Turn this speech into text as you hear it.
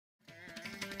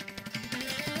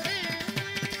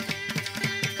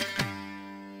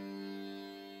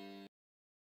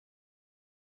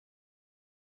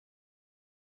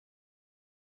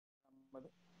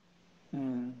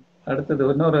அடுத்தது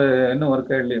இன்னும் ஒரு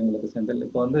கேள்வி உங்களுக்கு செந்தில்.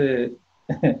 இப்போ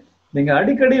நீங்க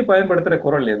அடிக்கடி பயன்படுத்துற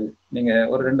குரல் எது? நீங்க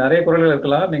நிறைய குரல்கள்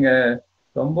இருக்கலாம். நீங்க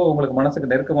ரொம்ப உங்களுக்கு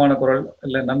மனசுக்கு நெருக்கமான குரல்,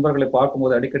 இல்ல நண்பர்களை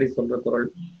பார்க்கும்போது அடிக்கடி சொல்ற குரல்,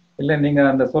 இல்ல நீங்க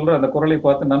அந்த குரலை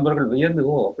பார்த்து நண்பர்கள் வியந்து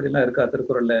அப்படிலாம் இருக்கா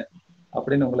திருக்குறள்ல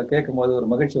அப்படின்னு உங்களை கேட்கும் போது ஒரு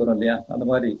மகிழ்ச்சி வரும் இல்லையா? அந்த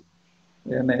மாதிரி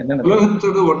என்ன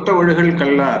உலகத்தோடு ஒட்ட ஒழுகல்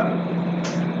கல்லார்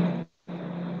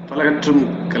பலகற்றும்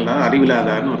கல்லார்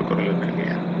அறிவிலாதார்னு ஒரு குரல் இருக்கு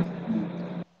இல்லையா?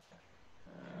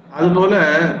 அதுபோல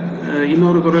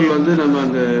இன்னொரு குரல் நம்ம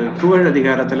அந்த புகழ்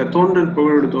அதிகாரத்துல தோன்றல்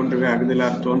புகழோடு தோன்றுக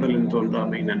அகுதிலார் தோன்றலின்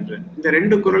தோன்றாமை நன்று. இந்த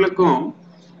 2 குரலுக்கும்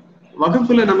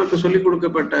வகுப்புல நமக்கு சொல்லிக்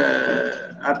கொடுக்கப்பட்ட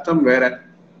அர்த்தம் வேற.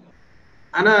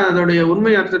 ஆனா அதோடைய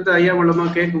உண்மை அர்த்தத்தை ஐயா மூலமா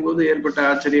கேட்கும்போது ஏற்பட்ட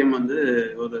ஆச்சரியம்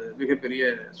ஒரு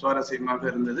மிகப்பெரிய சுவாரஸ்யமாக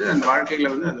இருந்தது. அந்த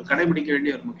வாழ்க்கையில அது கடைபிடிக்க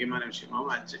வேண்டிய ஒரு முக்கியமான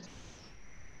விஷயமாவும் ஆச்சு.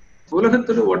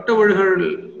 உலகத்துல ஒட்ட ஒழுகல்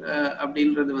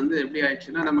அப்படின்றது எப்படி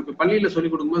ஆயிடுச்சுன்னா, நமக்கு பள்ளியில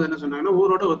சொல்லிக் கொடுக்கும்போது என்ன சொன்னாங்கன்னா,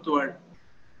 ஊரோட ஒத்துவாழ்,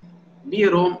 B a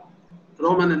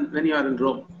Roman when you are in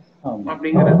Rome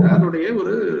அப்படிங்கிறது அதனுடைய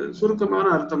ஒரு சுருக்கமான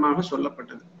அர்த்தமாக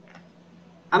சொல்லப்பட்டது.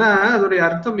 ஆனா அதோடைய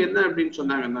அர்த்தம் என்ன அப்படின்னு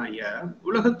சொன்னாங்கன்னா, ஐயா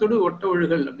உலகத்தோடு ஒட்ட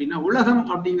ஒழுகல் அப்படின்னா, உலகம்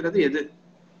அப்படிங்கிறது எது?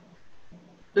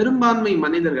 பெரும்பான்மை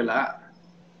மனிதர்களா?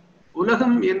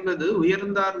 உலகம் என்பது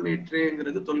உயர்ந்தார்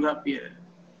மேற்றேங்கிறது தொல்காப்பிய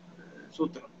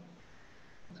சூத்திரம்.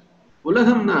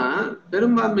 உலகம்னா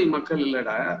பெரும்பான்மை மக்கள்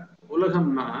இல்லடா,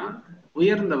 உலகம்னா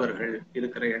உயர்ந்தவர்கள்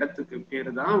இருக்கிற இடத்துக்கு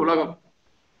பேரு தான் உலகம்.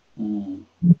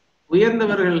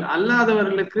 உயர்ந்தவர்கள்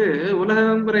அல்லாதவர்களுக்கு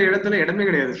உலகம்ங்கிற இடத்துல இடமே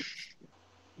கிடையாது.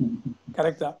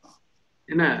 கரெக்டா?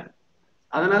 என்ன,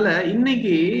 அதனால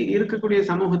இன்னைக்கு இருக்கக்கூடிய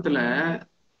சமூகத்துல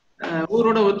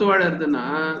ஊரோட ஒத்து வாழறதுன்னா,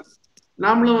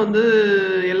 நாமளும்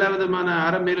எல்லா விதமான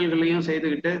அறமீறல்களையும்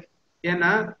செய்துகிட்டு,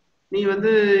 ஏன்னா நீ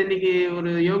இன்னைக்கு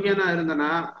ஒரு யோகியனா இருந்தனா,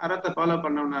 அறத்தை ஃபாலோ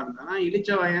பண்ணவனா இருந்தானா,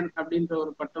 இளிச்சவாயன் அப்படின்ற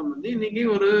ஒரு பட்டம் இன்னைக்கு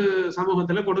ஒரு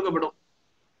சமூகத்துல கொடுக்கப்படும்.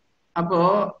 அப்போ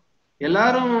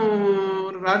எல்லாரும்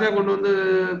ஒரு ராஜா கொண்டு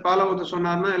பாலை ஊத்த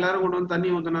சொன்னார்னா, எல்லாரும் கொண்டு தண்ணி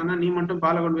ஊத்தினான்னா, நீ மட்டும்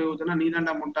பாலை கொண்டு போய் ஊத்தினா நீ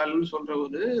தாண்டா முட்டாள்னு சொல்ற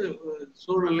ஒரு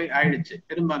சூழ்நிலை ஆயிடுச்சு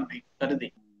பெரும்பான்மை கருதி.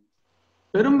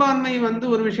 பெரும்பான்மை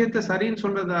ஒரு விஷயத்த சரின்னு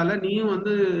சொல்றதால நீயும்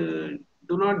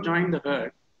do not join the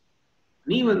herd.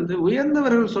 நீ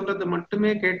உயர்ந்தவர்கள் சொல்றதை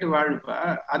மட்டுமே கேட்டு வாழ்ப்பா.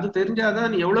 அது தெரிஞ்சாதான்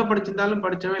நீ எவ்வளவு படிச்சிருந்தாலும்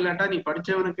படிச்சவன், இல்லாட்டா நீ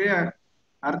படிச்சவனுக்கே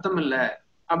அர்த்தம் இல்ல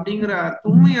அப்படிங்கிற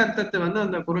உண்மை அர்த்தத்தை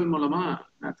அந்த குரல் மூலமா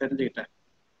நான் தெரிஞ்சுக்கிட்டேன்.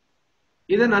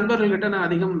 இதை நண்பர்கள்கிட்ட நான்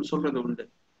அதிகம் சொல்றது உண்டு.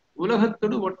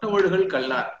 உலகத்தோடு ஒட்ட ஒழுகல்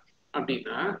கல்லார்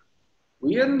அப்படின்னா,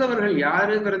 உயர்ந்தவர்கள்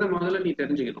யாருங்கிறத முதல்ல நீ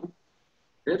தெரிஞ்சுக்கணும்.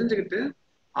 தெரிஞ்சுக்கிட்டு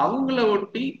அவங்கள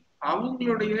ஒட்டி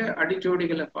அவங்களுடைய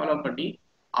அடிச்சோடிகளை ஃபாலோ பண்ணி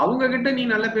அவங்க கிட்ட நீ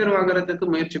நல்ல பேர் வாங்குறதுக்கு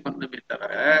முயற்சி பண்ணணுமே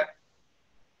தவிர,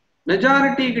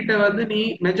 மெஜாரிட்டி கிட்ட நீ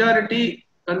மெஜாரிட்டி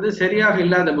சரியாக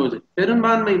இல்லாத போது,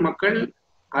 பெரும்பான்மை மக்கள்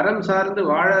அறம் சார்ந்து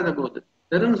வாழாத போது,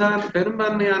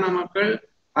 பெரும்பான்மையான மக்கள்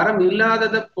அறம்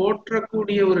இல்லாததை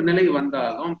போற்றக்கூடிய ஒரு நிலை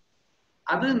வந்தாலும்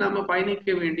அது நம்ம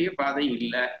பயணிக்க வேண்டிய பாதை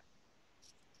இல்லை.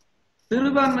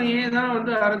 சிறுபான்மையே தான்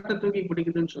அறத்தை தூக்கி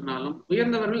பிடிக்குதுன்னு சொன்னாலும்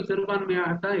உயர்ந்தவர்கள்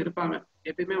சிறுபான்மையாகத்தான் இருப்பாங்க.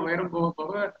 எப்பயுமே உயரம் போக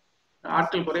போக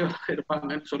ஆட்கள் குறைவாக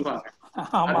இருப்பாங்கன்னு சொல்லுவாங்க.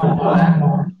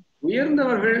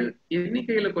 உயர்ந்தவர்கள்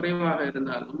எண்ணிக்கையில குறைவாக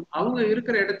இருந்தாலும் அவங்க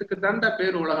இருக்கிற இடத்துக்கு தாண்டா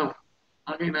பேர் உலகம்.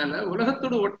 ஆகையினால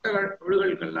உலகத்தோடு ஒட்ட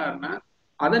ஒழுகல் கல்லார்னா,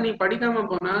 அதை நீ படிக்காம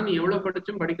போனா நீ எவ்வளவு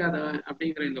படிச்சும் படிக்காதவன்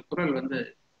அப்படிங்கிற இந்த குரல்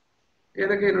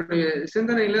எனக்கு என்னுடைய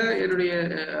சிந்தனையில என்னுடைய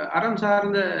அறம்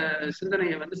சார்ந்த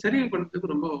சிந்தனையை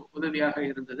செறிவுபடுத்துறதுக்கு ரொம்ப உதவியாக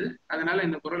இருந்தது. அதனால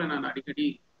இந்த குரலை நான் அடிக்கடி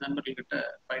நண்பர்கள்கிட்ட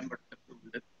பயன்படுத்துறது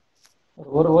உண்டு.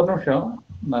 ஒரு நிமிஷம்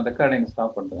நான் ரெக்கார்டிங்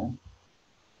ஸ்டாப் பண்றேன்.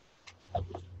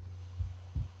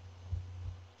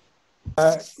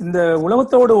 இந்த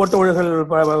உலகத்தோடு ஒட்ட ஒழுகல்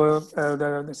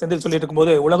செந்தில் சொல்லிட்டு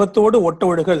இருக்கும்போது, உலகத்தோடு ஒட்ட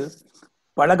ஒழுகல்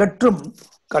பலகற்றும்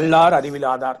கல்லார்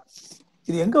அறிவிலாதார்,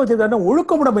 இது எங்க வச்சிருக்காருன்னா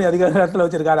ஒழுக்கமுடைமை அதிகாரத்துல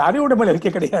வச்சிருக்காரு. அறிவுடைமை வைக்க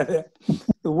கிடையாது.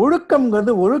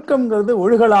 ஒழுக்கம்ங்கிறது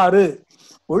ஒழுகலாறு.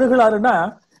 ஒழுகலாறுன்னா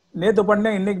நேத்து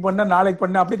பண்ண, இன்னைக்கு பண்ண, நாளைக்கு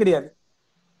பண்ண அப்படி கிடையாது.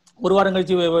 ஒரு வாரம்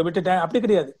கழிச்சு விட்டுட்டேன் அப்படி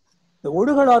கிடையாது. இந்த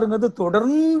ஒழுகலாறுங்கிறது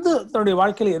தொடர்ந்து தன்னுடைய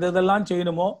வாழ்க்கையில எதெல்லாம்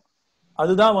செய்யணுமோ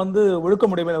அதுதான்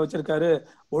ஒழுக்கமுடைமையில வச்சிருக்காரு.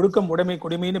 ஒழுக்கம் உடைமை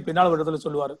குடிமைன்னு பின்னால் ஒரு இடத்துல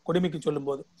சொல்லுவாரு, குடிமைக்கு சொல்லும்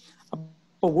போது.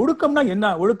 அப்போ ஒழுக்கம்னா என்ன?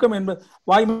 ஒழுக்கம் என்பது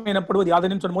வாய்மை எனப்படுவது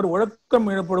யாதனின்னு சொல்லும்போது ஒழுக்கம்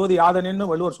எனப்படுவது யாதனின்னு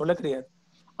வள்ளுவர் சொல்ல கிடையாது.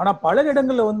 ஆனா பல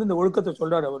இடங்கள்ல இந்த ஒழுக்கத்தை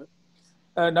சொல்றாரு அவரு.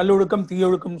 நல்லொழுக்கம்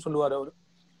தீயொழுக்கம்னு சொல்லுவார் அவரு.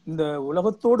 இந்த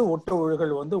உலகத்தோடு ஒட்ட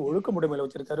ஒழுகல் ஒழுக்கமுடைமையில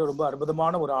வச்சிருக்காரு. ரொம்ப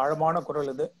அற்புதமான ஒரு ஆழமான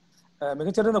குரல் இது,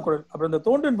 மிகச்சிறந்த குரல். அப்புறம் இந்த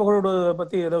தோன்றின் புகழோடு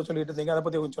பத்தி ஏதோ சொல்லிட்டு இருந்தீங்க, அதை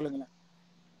பத்தி கொஞ்சம் சொல்லுங்களேன்.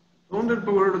 தோன்றல்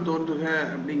புகழோடு தோன்றுக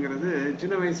அப்படிங்கிறது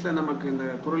சின்ன வயசுல நமக்கு இந்த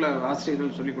குரலை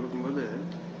ஆசிரியர்கள் சொல்லி கொடுக்கும்போது,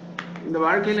 இந்த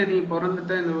வாழ்க்கையில நீ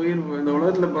பிறந்துட்ட, இந்த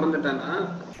உலகத்துல பிறந்துட்டன்னா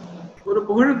ஒரு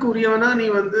புகழுக்கு உரியவனா நீ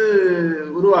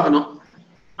உருவாகணும்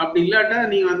அப்படி இல்லாட்டா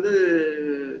நீ வந்து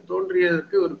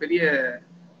தோன்றியதற்கு ஒரு பெரிய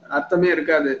அர்த்தமே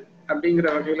இருக்காது அப்படிங்கிற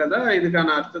வகையில தான்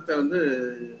இதுக்கான அர்த்தத்தை வந்து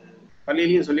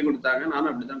பள்ளியிலையும் சொல்லி கொடுத்தாங்க. நானும்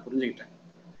அப்படிதான் புரிஞ்சுக்கிட்டேன்.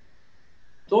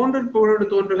 தோன்றல் புகழோடு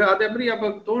தோன்றுக, அது எப்படி அப்ப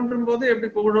தோன்றும் போது எப்படி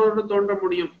புகழோடு தோன்ற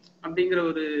முடியும் அப்படிங்கிற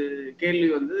ஒரு கேள்வி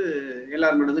வந்து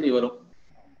எல்லார் மனதிலும் வரும்.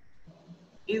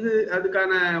 இது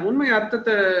அதுக்கான உண்மை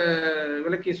அர்த்தத்தை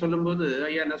விளக்கி சொல்லும் போது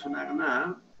ஐயா என்ன சொன்னாங்கன்னா,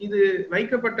 இது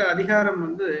வைக்கப்பட்ட அதிகாரம்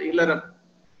வந்து இல்லறம்,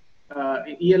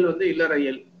 இயல் வந்து இல்லற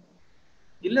இயல்.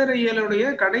 இல்லற இயலுடைய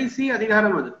கடைசி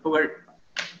அதிகாரம் அது புகழ்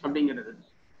அப்படிங்கிறது.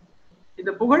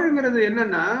 இந்த புகழ்ங்கிறது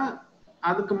என்னன்னா,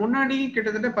 அதுக்கு முன்னாடி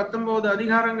கிட்டத்தட்ட 19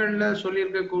 அதிகாரங்கள்ல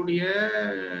சொல்லியிருக்கக்கூடிய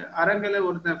அறங்களை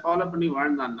ஒருத்தன் ஃபாலோ பண்ணி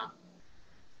வாழ்ந்தான்னா,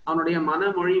 அவனுடைய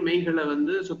மனமொழி மெய்களை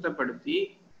வந்து சுத்தப்படுத்தி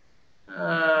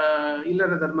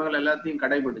இல்லற தர்மங்கள் எல்லாத்தையும்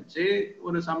கடைபிடிச்சு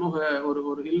ஒரு சமூக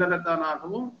ஒரு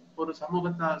இல்லறத்தானாகவும் ஒரு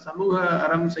சமூக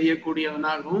அறம்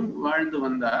செய்யக்கூடியவனாகவும் வாழ்ந்து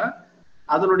வந்தா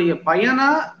அதனுடைய பயனா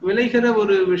விளைகிற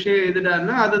ஒரு விஷயம்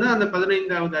எதுடான்னா அதுதான் அந்த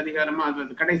 15வது அதிகாரமா,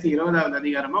 அது கடைசி 20வது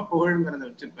அதிகாரமா புகழ்ங்கிறத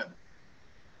வச்சிருப்பாரு.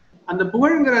 அந்த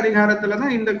புகழ்ங்கிற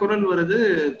அதிகாரத்துலதான் இந்த குறள் வருது,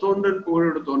 தோன்றல்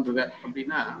புகழோடு தோன்றுக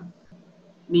அப்படின்னா,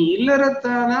 நீ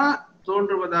இல்லறத்தானா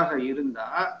தோன்றுவதாக இருந்தா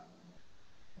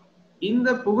இந்த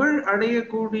புகழ்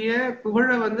அடையக்கூடிய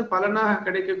புகழை வந்து பலனாக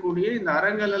கிடைக்கக்கூடிய இந்த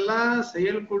அறங்கள் எல்லாம்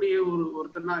செயல்கூடிய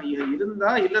ஒருத்தனா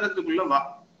இருந்தா இல்லறத்துக்குள்ள வா.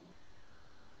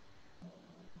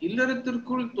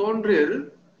 இல்லறத்திற்குள் தோன்றில்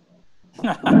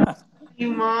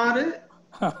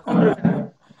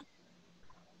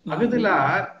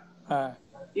அகுதிலார்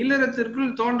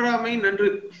இல்லறத்திற்குள் தோன்றாமை நன்று.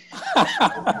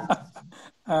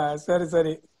 சரி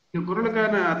சரி. இந்த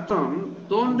குறளுக்கான அர்த்தம்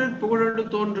தோன்றல் புகழோடு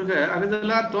தோன்றுக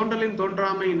அகுதலார் தோன்றலின்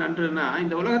தோன்றாமை நன்றுனா,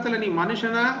 இந்த உலகத்துல நீ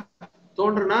மனுஷனா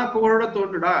தோன்றுனா புகழோட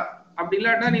தோன்றுடா, அப்படி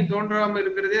இல்லாட்டா நீ தோன்றாம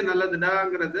இருக்கிறதே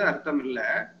நல்லதுடாங்கிறது அர்த்தம் இல்ல.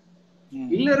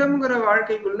 இல்லறம்ங்கிற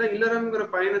வாழ்க்கைக்குள்ள இல்லறம்ங்கிற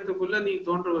பயணத்துக்குள்ள நீ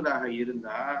தோன்றுவதாக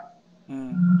இருந்தா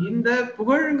இந்த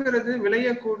புகழ்ங்கிறது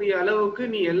விளையக்கூடிய அளவுக்கு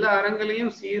நீ எல்லா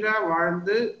அறங்களையும் சீரா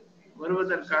வாழ்ந்து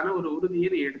வருவதற்கான ஒரு உறுதியை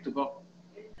நீ எடுத்துக்கோ.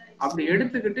 அப்படி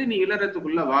எடுத்துக்கிட்டு நீ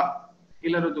இல்லறத்துக்குள்ள வா.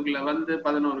 இல்லறத்துக்குள்ள வந்து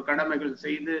 11 கடமைகள்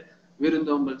செய்து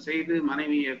விருந்தோம்பல் செய்து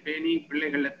மனைவியை பேணி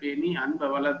பிள்ளைகளை பேணி அன்பை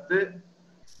வளர்த்து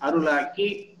அருளாக்கி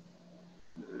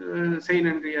செய்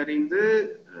நன்றி அறிந்து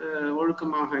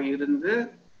ஒழுக்கமாக இருந்து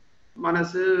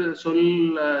மனசு சொல்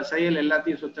செயல்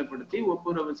எல்லாத்தையும் சுத்தப்படுத்தி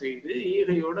ஒப்புரவு செய்து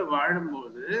ஈகையோட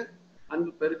வாழும்போது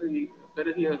அன்பு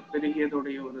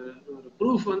பெருகியதுடைய ஒரு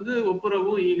ப்ரூஃப் வந்து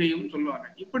ஒப்புரவும் ஈகையும் சொல்லுவாங்க.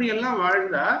 இப்படி எல்லாம்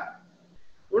வாழ்ந்தா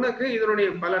உனக்கு இதனுடைய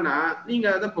பலனா நீங்க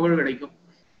அதை புகழ் கிடைக்கும்.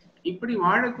 இப்படி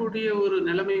வாழக்கூடிய ஒரு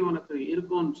நிலைமை உனக்கு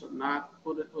இருக்கும்னு சொன்னா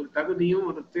ஒரு தகுதியும்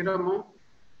ஒரு திறமும்,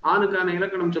 ஆணுக்கான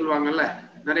இலக்கணம் சொல்லுவாங்கல்ல,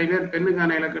 நிறைய பேர்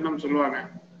பெண்ணுக்கான இலக்கணம் சொல்லுவாங்க,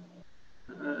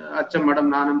 அச்சம்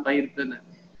மடம் நாணம் பயிர்த்துன்னு.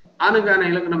 ஆணுக்கான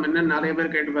இலக்கணம் என்னன்னு நிறைய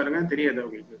பேர் கேட்டு பாருங்க, தெரியாது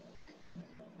அவங்களுக்கு.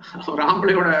 ஒரு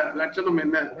ஆம்பளையோட லட்சணம்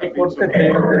என்ன?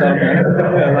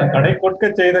 கடை கொட்க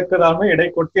செய்ததாம இடை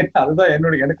கொட்க, அதுதான்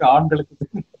எனக்கு ஆண்களுக்கு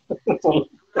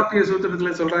சூத்திரத்துல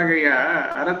சொல்றாங்க ஐயா,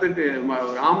 அறத்துக்கு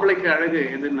ஒரு ஆம்பளைக்கு அழகு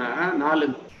எதுன்னா 4: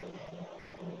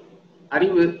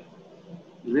 அறிவு,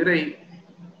 நிறை,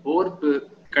 ஓர்ப்பு,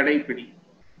 கடைப்பிடி.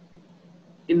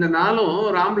 இந்த 4ம்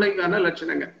ஒரு ஆம்பளைக்கான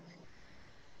லட்சணங்க.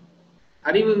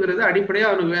 அறிவுங்கிறது அடிப்படையா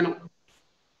அவனுக்கு வேணும்.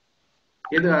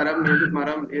 எது அறம், எது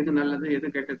மரம், எது நல்லது, எது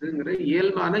கெட்டதுங்கிற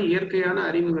இயல்பான இயற்கையான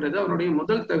அறிவுங்கிறது அவனுடைய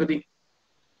முதல் தகுதி.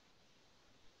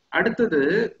 அடுத்தது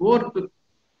ஓர்ப்பு.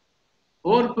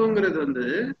 ஓர்ப்புங்கிறது வந்து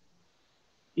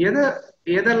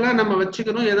எதெல்லாம் நம்ம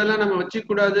வச்சுக்கணும் எதெல்லாம் நம்ம வச்சுக்க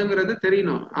கூடாதுங்கிறது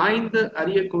தெரியணும். ஆய்ந்து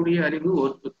அறியக்கூடிய அறிவு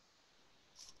ஓர்ப்பு.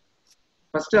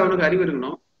 ஃபர்ஸ்ட் அவனுக்கு அறிவு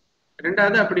இருக்கணும்.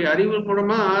 ரெண்டாவது அப்படி அறிவு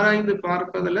மூலமா ஆராய்ந்து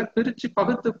பார்ப்பதில் பிரிச்சு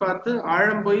பகுத்து பார்த்து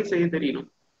ஆழம் போய் செய்ய தெரியணும்,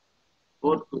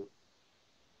 ஓர்ப்பு.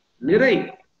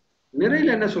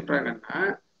 நிறையில என்ன சொல்றாங்கன்னா,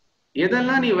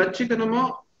 எதெல்லாம் நீ வச்சுக்கணுமோ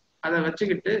அதை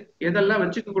வச்சுக்கிட்டு எதெல்லாம்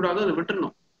வச்சுக்க கூடாதோ அதை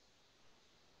விட்டுறணும்.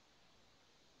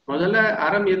 முதல்ல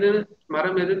அறம் எது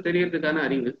மரம் எது தெரியறதுக்கான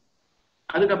அறிவு.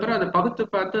 அதுக்கப்புறம் அதை பகுத்து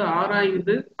பார்த்து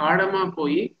ஆராய்ந்து ஆழமா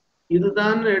போய்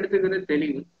இதுதான் எடுத்துக்கிற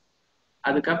தெளிவு.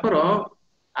 அதுக்கப்புறம்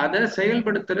அதை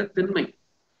செயல்படுத்துற திண்மை.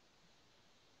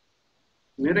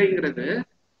 நிறைங்கிறது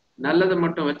நல்லதை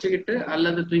மட்டும் வச்சுக்கிட்டு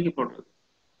அல்லது தூக்கி போடுறது.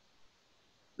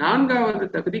 4வது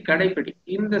தகுதி கடைப்பிடி.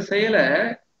 இந்த செயலை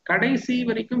கடைசி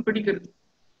வரைக்கும் பிடிக்கிறது.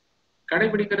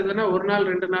 கடைபிடிக்கிறதுனா 1 நாள்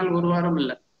 2 நாள் 1 வாரம்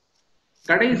இல்லை,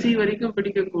 கடைசி வரைக்கும்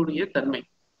பிடிக்கக்கூடிய தன்மை.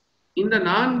 இந்த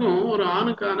 4ம் ஒரு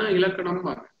ஆணுக்கான இலக்கணம்.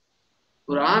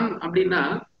 ஒரு ஆண் அப்படின்னா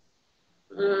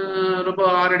ரொம்ப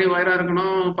 6 அடி உயரம்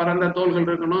இருக்கணும், பரந்த தோள்கள்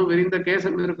இருக்கணும், விரிந்த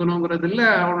கேசம் இருக்கணுங்கிறது இல்ல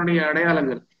அவனுடைய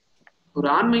அடையாளங்கள். ஒரு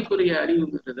ஆண்மைக்குரிய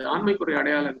அறிவுங்கிறது, ஆண்மைக்குரிய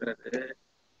அடையாளங்கிறது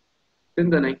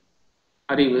சிந்தனை,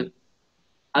 அறிவு,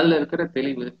 அதுல இருக்கிற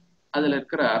தெளிவு, அதுல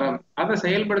இருக்கிற அறம், அதை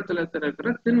செயல்படுத்தல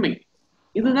இருக்கிற திண்மை,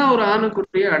 இதுதான் ஒரு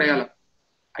ஆணுக்குரிய அடையாளம்.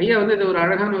 ஐயா வந்து இது ஒரு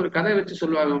அழகான ஒரு கதை வச்சு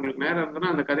சொல்லுவாங்க. உங்களுக்கு நேரம்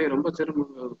இருந்ததுன்னா அந்த கதையை ரொம்ப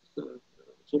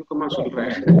சுருக்கமா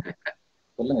சொல்றேன்.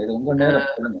 சொல்லுங்க, இது உங்க நேரம்,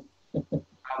 சொல்லுங்க.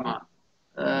 ஆமா,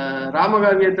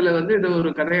 ராமகாவியத்துல வந்து இது ஒரு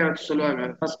கதையை வச்சு சொல்லுவாங்க.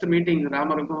 ஃபர்ஸ்ட் மீட்டிங்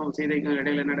ராமருக்கும் சீதைக்கும்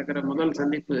இடையில நடக்கிற முதல்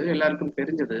சந்திப்பு எல்லாருக்கும்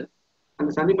தெரிஞ்சது.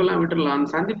 அந்த சந்திப்பெல்லாம் விட்டுடலாம். அந்த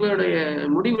சந்திப்புடைய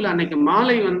முடிவுல அன்னைக்கு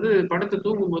மாலை வந்து படுத்து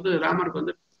தூங்கும் போது ராமருக்கு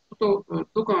வந்து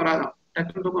தூக்கம் வராதான்,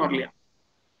 டக்குன்னு தூக்கம் வரலையா.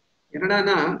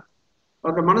 என்னடான்னா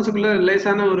அவரோட மனசுக்குள்ள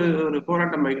லேசான ஒரு ஒரு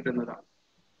போராட்டம் போய்கிட்டு இருந்ததான்.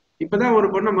 இப்பதான் ஒரு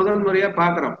பொண்ணை முதல் முறையா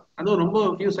பாக்குறோம், அதுவும் ரொம்ப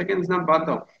ஃபியூ செகண்ட்ஸ் தான்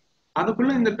பார்த்தோம்.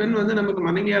 அதுக்குள்ள இந்த பெண் வந்து நமக்கு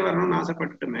மனைவியா வரணும்னு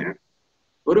ஆசைப்பட்டுட்டுமே,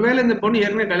 ஒருவேளை இந்த பொண்ணு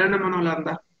ஏற்கனவே கல்யாணம் பண்ணவளா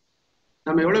இருந்தா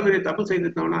நம்ம எவ்வளவு பெரிய தப்பு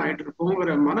செய்துட்டோம்னா ஆயிட்டு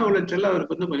இருப்போங்கிற மன உளைச்சல்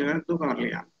அவருக்கு வந்து கொஞ்ச நேரம் தூக்கம்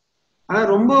வரலையா. ஆனா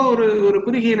ரொம்ப ஒரு ஒரு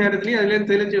குறுகிய நேரத்திலேயே அதுல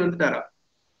இருந்து தெளிஞ்சு வந்துட்டாரா.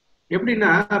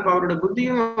 எப்படின்னா அப்ப அவரோட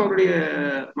புத்தியும் அவருடைய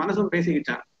மனசும்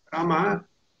பேசிக்கிச்சான். ராமா,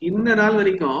 இந்த நாள்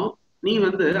வரைக்கும் நீ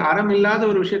வந்து அறம் இல்லாத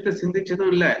ஒரு விஷயத்த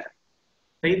சிந்திச்சதும் இல்லை,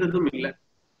 செய்ததும் இல்லை.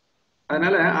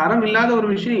 அதனால அறம் இல்லாத ஒரு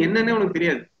விஷயம் என்னன்னே உனக்கு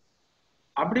தெரியாது.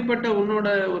 அப்படிப்பட்ட உன்னோட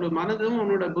ஒரு மனதும்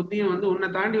உன்னோட புத்தியும் வந்து உன்னை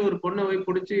தாண்டி ஒரு பொண்ணை போய்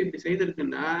பிடிச்சி இப்படி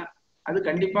செய்திருக்குன்னா அது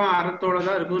கண்டிப்பா அறத்தோட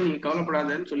தான் இருக்கும், நீ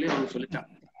கவலைப்படாதன்னு சொல்லி அவங்க சொல்லிட்டான்.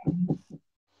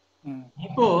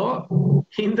 இப்போ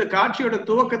இந்த காட்சியோட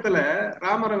துவக்கத்துல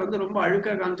ராமரை வந்து ரொம்ப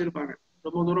அழுக்கா காமிச்சிருப்பாங்க.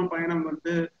 ரொம்ப தூரம் பயணம்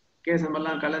வந்து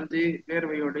கேசமெல்லாம் கலந்து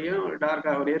வேர்வையோடையும்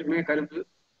டார்க்கா, அவர் ஏற்கனவே கருப்பு,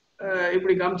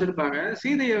 இப்படி காமிச்சிருப்பாங்க.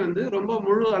 சீதையை வந்து ரொம்ப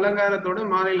முழு அலங்காரத்தோட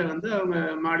மாலையில வந்து அவங்க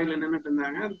மாடியில நின்றுட்டு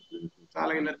இருந்தாங்க.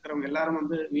 சாலையில இருக்கிறவங்க எல்லாரும்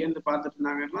வந்து வியந்து பார்த்துட்டு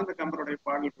இருந்தாங்கன்னா அந்த கம்பருடைய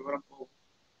பாடல் விவரம் போகும்.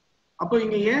 அப்போ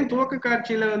இங்க ஏன் துவக்க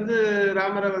காட்சியில வந்து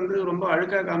ராமரை வந்து ரொம்ப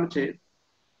அழுக்கா காமிச்சு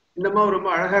இந்த மாதிரி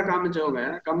ரொம்ப அழகா காமிச்சவங்க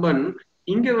கம்பன்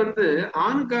இங்க வந்து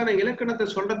ஆணுக்கான இலக்கணத்தை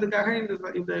சொல்றதுக்காக இந்த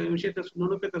இந்த விஷயத்த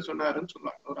நுணுக்கத்தை சொன்னாருன்னு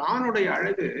சொல்லுவாங்க. ஒரு ஆணுடைய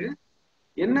அழகு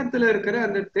எண்ணத்துல இருக்கிற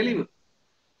அந்த தெளிவு,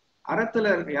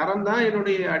 அறத்துல இருக்கு. அறம்தான்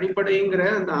என்னுடைய அடிப்படைங்கிற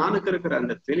அந்த ஆணுக்கு இருக்கிற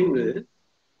அந்த தெளிவு,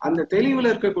 அந்த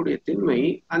தெளிவுல இருக்கக்கூடிய திண்மை,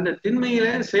 அந்த திண்மையில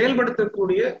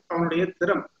செயல்படுத்தக்கூடிய அவனுடைய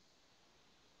திறம்,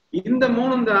 இந்த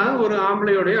மூணும் தான் ஒரு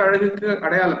ஆம்பளையுடைய அழகுக்கு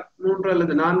அடையாளம். 3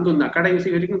 அல்லது 4 தான் கடைசி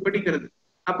வரைக்கும் பிடிக்கிறது.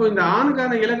 அப்போ இந்த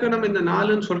ஆணுக்கான இலக்கணம் இந்த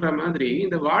 4ன்னு சொல்ற மாதிரி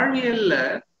இந்த வாழ்வியல்ல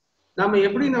நாம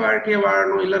எப்படி இந்த வாழ்க்கையை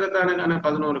வாழணும், இல்லறத்தானுக்கான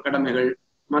 11 கடமைகள்,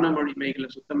 மனமொழி மெய்களை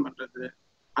சுத்தம் பண்றது,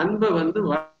 அன்பை வந்து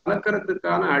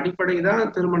வளர்க்கறதுக்கான அடிப்படை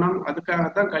தான் திருமணம்,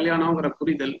 அதுக்காகத்தான் கல்யாணம்ங்கிற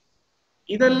புரிதல்,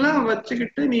 இதெல்லாம்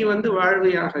வச்சுக்கிட்டு நீ வந்து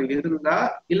வாழ்வையாக இருந்தா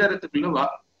இல்லறத்துக்குள்ள வா.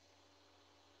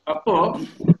 அப்போ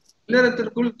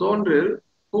இல்லறத்திற்குள் தோன்று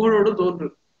புகழோடு தோன்று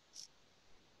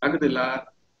அகுதில்லா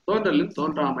தோன்றலில்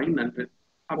தோன்றாமை நன்று.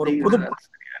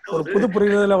 ஒரு புது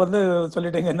புரிதல வந்து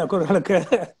சொல்லிட்டீங்க என்ன குரலுக்கு.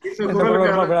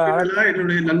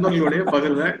 என்னுடைய நண்பர்களுடைய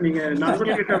பகிர்வேன். நீங்க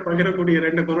நண்பர்கிட்ட பகிரக்கூடிய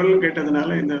 2 குரலும்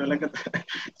கேட்டதுனால இந்த விளக்கத்தை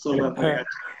சொல்றேன்.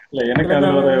 இல்ல, எனக்கு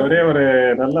அதுல ஒரே ஒரு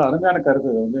நல்ல அருமையான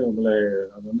கருத்து வந்து உங்களை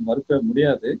அது வந்து மறுக்க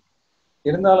முடியாது.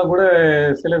 இருந்தாலும் கூட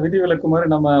சில விதிவிலக்கு மாதிரி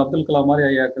நம்ம அப்துல் கலாம் மாதிரி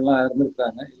ஐயாக்கள்லாம்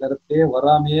இருந்திருக்காங்க. இல்லறத்தையே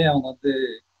வராமையே அவங்க வந்து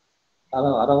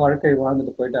அற வாழ்க்கை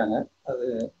வாழ்ந்துட்டு போயிட்டாங்க. அது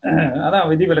அதான்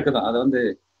விதிவிலக்கு தான், அதை வந்து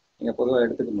நீங்க பொதுவாக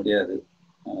எடுத்துக்க முடியாது.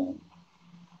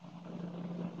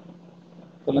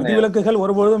 விதிவிலக்குகள்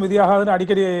ஒருபொழுதும் விதியாகாதுன்னு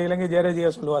அடிக்கடி இலங்கை ஜெயராஜியா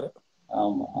சொல்லுவாரு.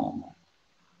 ஆமா ஆமா.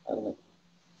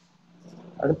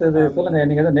 அடுத்தது சொல்லுங்க,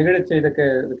 நீங்க ஏதோ நிகழ்ச்சி இதை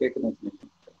கேட்கணும்.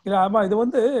 இல்ல, ஆமா, இது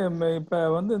வந்து இப்ப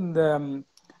வந்து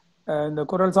இந்த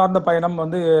குரல் சார்ந்த பயணம்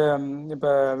வந்து இப்ப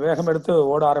வேகம் எடுத்து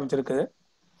ஓட ஆரம்பிச்சிருக்கு.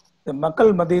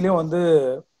 மக்கள் மத்தியிலும் வந்து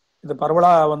இது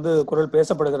பரவலா வந்து குரல்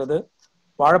பேசப்படுகிறது.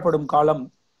 வாழப்படும் காலம்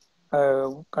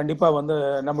கண்டிப்பா வந்து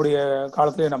நம்முடைய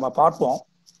காலத்திலேயே நம்ம பார்ப்போம்.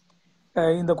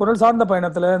 இந்த குரல் சார்ந்த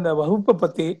பயணத்துல இந்த வகுப்பை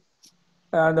பத்தி,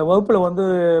 அந்த வகுப்புல வந்து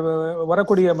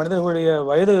வரக்கூடிய மனிதர்களுடைய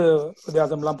வயது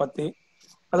வித்தியாசம்லாம் பத்தி,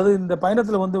 அல்லது இந்த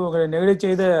பயணத்துல வந்து உங்களை நெகிழ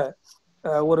செய்த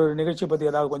ஒரு நிகழ்ச்சியை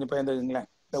பத்தி ஏதாவது கொஞ்சம் பயந்துங்களேன்.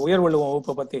 இந்த உயர்வள்ளுவம்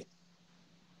வகுப்பை பத்தி.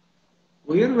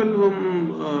 உயர்வள்ளுவம்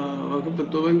வகுப்பு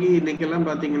துவங்கி இன்னைக்கெல்லாம்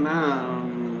பாத்தீங்கன்னா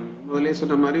முதலே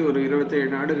சொன்ன மாதிரி ஒரு 27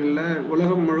 நாடுகள்ல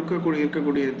உலகம் முழுக்க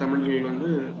இருக்கக்கூடிய தமிழர்கள் வந்து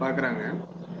பாக்குறாங்க.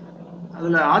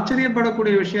 அதுல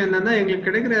ஆச்சரியப்படக்கூடிய விஷயம் என்னன்னா, எங்களுக்கு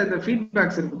கிடைக்கிற அந்த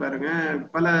ஃபீட்பேக்ஸ் இருக்கு பாருங்க,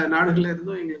 பல நாடுகள்ல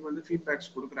இருந்தும் எங்களுக்கு வந்து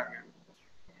ஃபீட்பேக்ஸ் கொடுக்குறாங்க.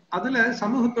 அதுல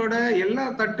சமூகத்தோட எல்லா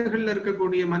தட்டுகள்ல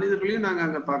இருக்கக்கூடிய மனிதர்களையும் நாங்க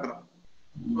அங்க பாக்குறோம்.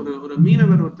 ஒரு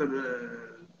மீனவர் ஒருத்தர்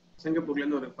சிங்கப்பூர்ல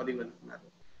இருந்து ஒரு பதிவு அனுப்பினார்.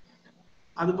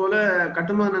 அது போல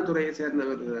கட்டுமான துறையை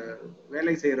சேர்ந்தவர்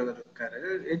வேலை செய்யறவர் இருக்காரு.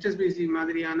 HSBC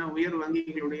மாதிரியான உயர்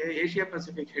வங்கிகளுடைய ஏசியா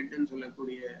பசிபிக் ஹெட்னு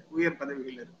சொல்லக்கூடிய உயர்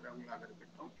பதவிகள் இருக்கிறவங்களாக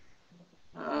இருக்கட்டும்,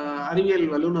 அறிவியல்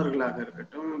வல்லுநர்களாக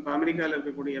இருக்கட்டும், இப்போ அமெரிக்காவில்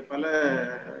இருக்கக்கூடிய பல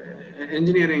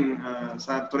என்ஜினியரிங்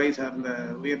துறை சார்ந்த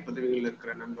உயர் பதவிகள்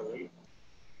இருக்கிற நண்பர்கள்,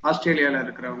 ஆஸ்திரேலியால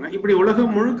இருக்கிறவங்க, இப்படி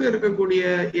உலகம் முழுக்க இருக்கக்கூடிய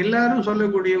எல்லாரும்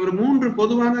சொல்லக்கூடிய ஒரு 3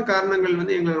 பொதுவான காரணங்கள்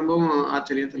வந்து எங்களை ரொம்பவும்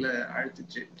ஆச்சரியத்துல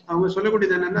அழுத்துச்சு. அவங்க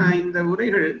சொல்லக்கூடியது என்னன்னா, இந்த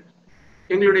உரைகள்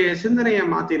எங்களுடைய சிந்தனையை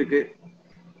மாத்திருக்கு,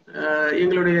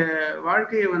 எங்களுடைய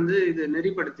வாழ்க்கையை வந்து இது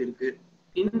நெறிப்படுத்தி இருக்கு,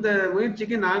 இந்த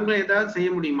முயற்சிக்கு நாங்களும் ஏதாவது செய்ய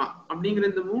முடியுமா அப்படிங்கிற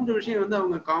இந்த 3 விஷயம் வந்து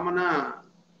அவங்க காமனா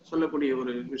சொல்லக்கூடிய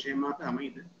ஒரு விஷயமாக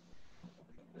அமையுது.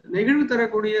 நிகழ்வு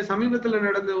தரக்கூடிய சமீபத்துல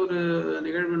நடந்த ஒரு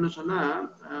நிகழ்வுன்னு சொன்னா,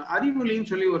 அறிவொலின்னு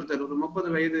சொல்லி ஒருத்தர், ஒரு 30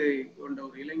 வயது கொண்ட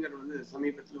ஒரு இளைஞர் வந்து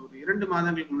சமீபத்துல ஒரு 2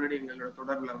 மாதங்களுக்கு முன்னாடி எங்களோட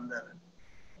தொடர்ல வந்தாரு.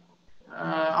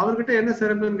 அவர்கிட்ட என்ன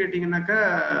சிறப்புன்னு கேட்டீங்கன்னாக்கா,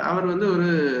 அவர் வந்து ஒரு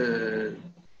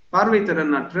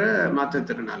பார்வைத்திறனற்ற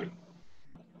மாற்றுத்திறனாளி.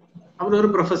 அவர் ஒரு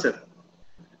ப்ரொஃபசர்.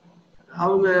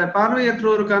 அவங்க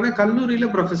பார்வையற்றோருக்கான கல்லூரியில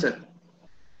ப்ரொஃபசர்.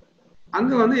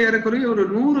 அங்க வந்து ஏறக்குறைய ஒரு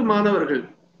 100 மாணவர்கள்,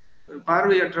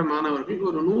 பார்வையற்ற மாணவர்கள்,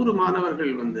 ஒரு 100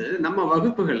 மாணவர்கள் வந்து நம்ம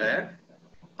வகுப்புகளை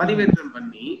பதிவேற்றம்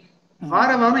பண்ணி வார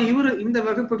வாரம் இவரு இந்த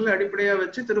வகுப்புகளை அடிப்படையா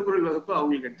வச்சு திருக்குறள் வகுப்பு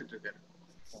அவங்களுக்கு எடுத்துட்டு இருக்காரு.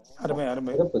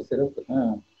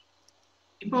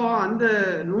 இப்போ அந்த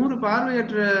 100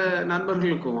 பார்வையற்ற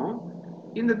நண்பர்களுக்கும்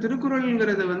இந்த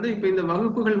திருக்குறள்ங்கிறது வந்து இப்ப இந்த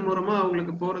வகுப்புகள் மூலமா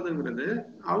அவங்களுக்கு போறதுங்கிறது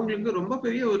அவங்களுக்கு ரொம்ப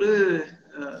பெரிய ஒரு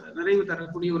நிறைவு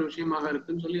தரக்கூடிய ஒரு விஷயமாக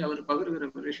இருக்குன்னு சொல்லி அவர் பகிர்கிற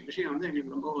விஷயம் வந்து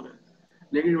எங்களுக்கு ரொம்ப ஒரு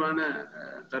நெகிழ்வான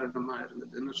தருணமா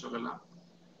இருந்ததுன்னு சொல்லலாம்.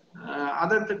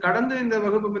 அதற்கு கடந்து இந்த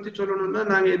வகுப்பை பத்தி சொல்லணும்னா,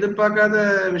 நாங்க எதிர்பார்க்காத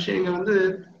விஷயங்கள் வந்து,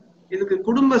 இதுக்கு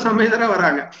குடும்ப சமேதரா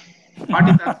வராங்க.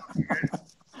 பாட்டி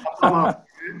தாத்தா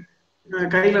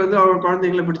கையில வந்து அவங்க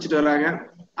குழந்தைங்களை பிடிச்சிட்டு வராங்க.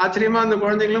 ஆச்சரியமா அந்த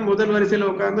குழந்தைங்களும் முதல் வரிசையில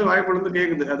உட்கார்ந்து வாய்ப்பொழுது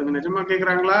கேக்குது. அதுக்கு நிஜமா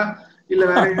கேக்குறாங்களா இல்ல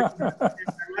வேற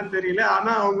கேக்குறாங்களான்னு தெரியல.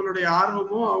 ஆனா அவங்களுடைய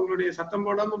ஆர்வமும் அவங்களுடைய சத்தம்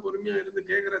போடாம பொறுமையா இருந்து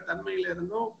கேட்கிற தன்மையில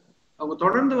இருந்தும் அவங்க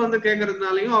தொடர்ந்து வந்து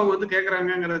கேட்கறதுனாலையும் அவங்க வந்து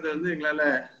கேட்கறாங்கிறத வந்து எங்களால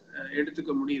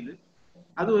எடுத்துக்க முடியுது.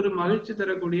 அது ஒரு மகிழ்ச்சி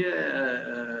தரக்கூடிய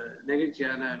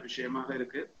நிகழ்ச்சியான விஷயமாக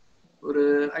இருக்கு. ஒரு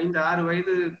 5-6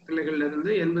 வயது பிள்ளைகள்ல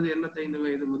இருந்து 80-85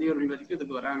 வயது முதியோர்கள் வரைக்கும்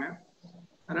இதுக்கு வராங்க.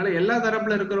 அதனால எல்லா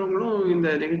தரப்புல இருக்கிறவங்களும் இந்த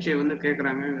நிகழ்ச்சியை வந்து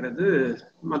கேட்கறாங்கிறது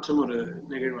மற்றும் ஒரு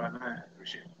நெகிழ்வான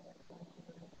விஷயம்.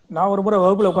 நான் ஒரு முறை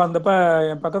வகுப்புல உட்கார்ந்தப்ப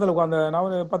என் பக்கத்துல உட்கார்ந்த, நான்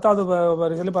ஒரு 10வது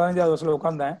வரிசையில 15வது வரிசையில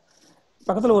உட்கார்ந்தேன்.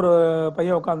 பக்கத்துல ஒரு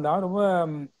பையன் உட்கார்ந்தான். ரொம்ப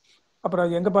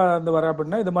அப்புறம் எங்கப்பா இருந்து வர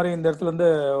அப்படின்னா, இது மாதிரி இந்த இடத்துல இருந்து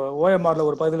ஓஎம்ஆர்ல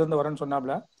ஒரு பகுதியில இருந்து வரேன்னு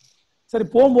சொன்னாப்ல. சரி,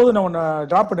 போகும்போது நான் உன்னை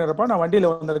டிராப் பண்ணிடுறப்ப, நான் வண்டியில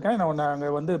வந்திருக்கேன், நான் உன்னை அங்க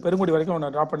வந்து பெருங்குடி வரைக்கும் உன்னை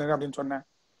டிராப் பண்ணிடுறேன் அப்படின்னு சொன்னேன்.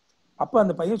 அப்ப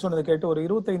அந்த பையன் சொன்னதை கேட்டு ஒரு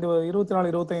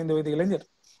 24-25 வயது இளைஞர்,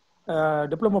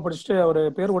 டிப்ளமோ படிச்சுட்டு, அவர்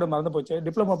பேர் கூட மறந்து போச்சு,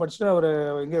 டிப்ளமோ படிச்சுட்டு அவர்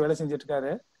இங்கே வேலை செஞ்சுட்டு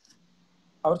இருக்காரு.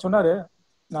 அவர் சொன்னாரு,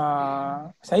 நான்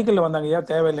சைக்கிள்ல வந்தாங்க, ஏன்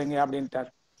தேவையில்லைங்க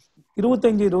அப்படின்ட்டார்.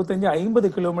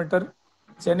 25-50 கிலோமீட்டர்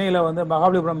சென்னையில வந்து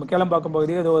மகாபலிபுரம் கேளம்பாக்கம்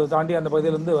பகுதியை தாண்டி அந்த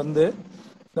பகுதியிலிருந்து வந்து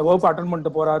இந்த வகுப்பு அட்டன்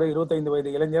பண்ணிட்டு போறாரு 25 வயது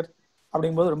இளைஞர்.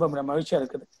 அப்படிங்கும்போது ரொம்ப மகிழ்ச்சியா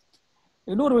இருக்குது.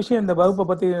 இன்னொரு விஷயம், இந்த வகுப்பை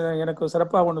பத்தி எனக்கு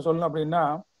சிறப்பாக ஒன்று சொல்லணும் அப்படின்னா,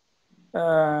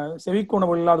 செவிக்கு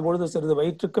உணவு இல்லாத பொழுது சிறிது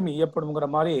வயிற்றுக்கும் ஈயப்படுங்கிற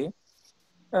மாதிரி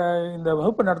இந்த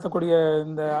வகுப்பு நடத்தக்கூடிய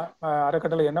இந்த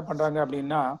அறக்கட்டளை என்ன பண்றாங்க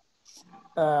அப்படின்னா,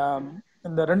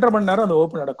 இந்த 2.5 மணி நேரம் அந்த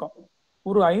வகுப்பு நடக்கும்.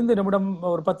 ஒரு 5 நிமிடம்,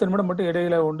 ஒரு 10 நிமிடம் மட்டும்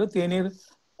இடையில உண்டு தேநீர்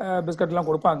பிஸ்கட் எல்லாம்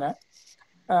கொடுப்பாங்க.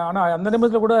 ஆனா அந்த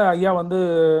நிமிடத்துல கூட ஐயா வந்து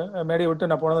மேடையை விட்டு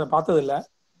நான் போனதை பார்த்தது இல்லை.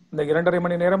 இந்த 2.5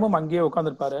 மணி நேரமும் அங்கேயே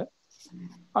உட்காந்துருப்பாரு.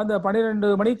 அந்த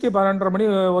 12 மணிக்கு 12:30 மணி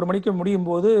 1 மணிக்கு முடியும்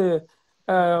போது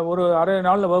ஒரு அரை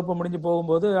நாள்ல வகுப்பு முடிஞ்சு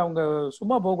போகும்போது அவங்க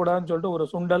சும்மா போகக்கூடாதுன்னு சொல்லிட்டு ஒரு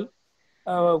சுண்டல்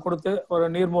கொடுத்து, ஒரு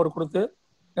நீர்மோர் கொடுத்து,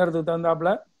 நேரத்துக்கு தகுந்தாப்புல,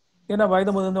 ஏன்னா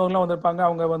வயது முதிர்ந்தவங்கலாம் வந்திருப்பாங்க,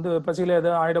 அவங்க வந்து பசியில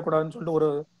எதுவும் ஆயிடக்கூடாதுன்னு சொல்லிட்டு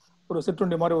ஒரு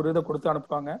சிற்றுண்டி மாதிரி ஒரு இதை கொடுத்து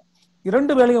அனுப்புவாங்க.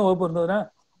 2 வேளையும் வகுப்பு இருந்ததுன்னா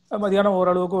மதியானம்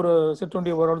ஓரளவுக்கு ஒரு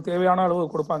சிற்றுண்டி ஓரளவு தேவையான அளவு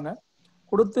கொடுப்பாங்க.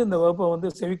 கொடுத்து இந்த வகுப்பை வந்து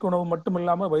செவிக்குணவு மட்டும்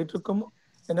இல்லாம வயிற்றுக்கும்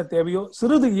என்ன தேவையோ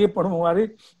சிறிது ஈயப்படும் மாதிரி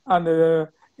அந்த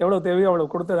எவ்வளவு தேவையோ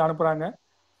அவ்வளவு கொடுத்து அனுப்புறாங்க.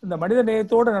 இந்த மனித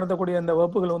நேயத்தோடு நடத்தக்கூடிய இந்த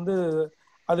வகுப்புகள் வந்து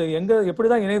அது எங்க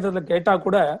எப்படிதான் இணையதளத்துல கேட்டா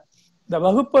கூட இந்த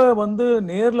வகுப்பை வந்து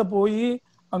நேர்ல போய்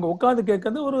அங்க உட்கார்ந்து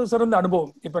கேட்கறது ஒரு சிறந்த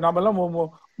அனுபவம். இப்ப நாம எல்லாம்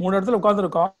 3 இடத்துல உட்கார்ந்து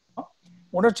இருக்கோம்,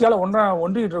 உணர்ச்சியால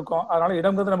ஒன்றிட்டு இருக்கோம், அதனால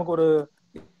இடம்ங்கிறது நமக்கு ஒரு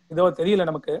இதோ தெரியல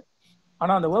நமக்கு.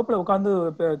 ஆனா அந்த வகுப்புல உட்கார்ந்து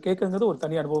கேட்கறது ஒரு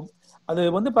தனி அனுபவம். அது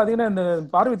வந்து பாத்தீங்கன்னா, இந்த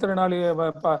பார்வைத்திறனாளி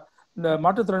இந்த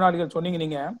மாற்றுத்திறனாளிகள் சொன்னீங்க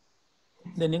நீங்க,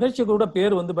 இந்த நிகழ்ச்சி கூட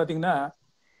பேர் வந்து பாத்தீங்கன்னா,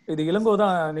 இது இளங்கோ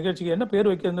தான் நிகழ்ச்சிக்கு என்ன பேர்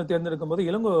வைக்கிறதுன்னு தேர்ந்தெடுக்கும் போது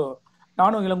இளங்கோ,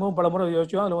 நானும் இளங்கவும் பல முறை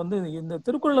யோசிச்சோம். அதுல வந்து இந்த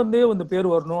திருக்குறள் இருந்தே வந்து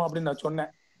பேர் வரணும் அப்படின்னு நான்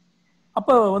சொன்னேன்.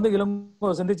 அப்ப வந்து இளங்கோ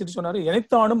சிந்திச்சுட்டு சொன்னாரு,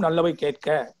 இணைத்தானும் நல்லவை கேட்க.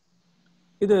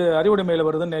 இது அறிவுடைமையில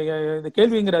வருதுன்னு, இது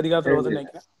கேள்விங்கிற அதிகாரத்துல வருதுன்னு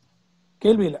நினைக்கிறேன்.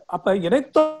 கேள்வி இல்லை. அப்ப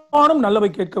இணைத்தானும் நல்லவை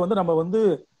கேட்க வந்து நம்ம வந்து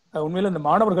உண்மையில இந்த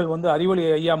மாணவர்கள் வந்து அறிவொளி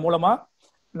ஐயா மூலமா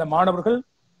இந்த மாணவர்கள்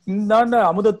இந்த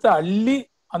அமுதத்தை அள்ளி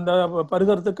அந்த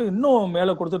பருகறதுக்கு இன்னும்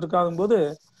மேல கொடுத்துட்டு இருக்காங்க போது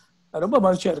ரொம்ப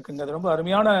மகிழ்ச்சியா இருக்குங்க. அது ரொம்ப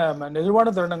அருமையான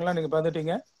நெகிழ்வான தருணங்கள்லாம் நீங்க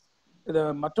பார்த்துட்டீங்க. இதை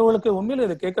மற்றவங்களுக்கு உண்மையில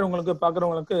இதை கேட்கறவங்களுக்கு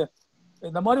பாக்குறவங்களுக்கு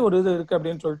இந்த மாதிரி ஒரு இது இருக்கு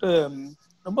அப்படின்னு சொல்லிட்டு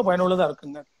ரொம்ப பயனுள்ளதா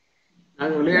இருக்குங்க.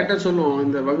 அது விளையாட்டா சொல்லுவோம்.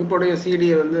 இந்த வகுப்புடைய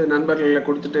சிடியை வந்து நண்பர்களை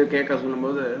கொடுத்துட்டு கேட்க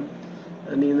சொல்லும்போது,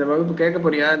 நீ இந்த வகுப்பு கேட்க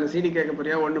போறியா, இந்த சிடி கேட்க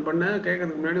போறியா, ஒண்ணு பண்ண,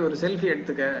 கேட்கறதுக்கு முன்னாடி ஒரு செல்ஃபி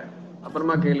எடுத்துக்க,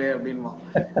 அப்புறமா கேளு அப்படின்வோம்.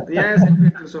 ஏன் செல்ஃபி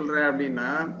எடுத்துக்க சொல்ற அப்படின்னா,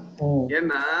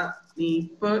 ஏன்னா நீ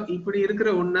இப்படி இருக்கிற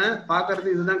உன்னை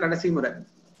பாக்குறது இதுதான் கடைசி முறை.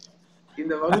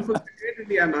 இந்த வகுப்பு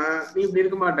கேட்டுட்டியானா நீ இப்படி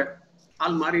இருக்க மாட்ட,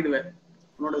 ஆள் மாறிடுவ,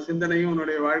 உன்னோட சிந்தனையும்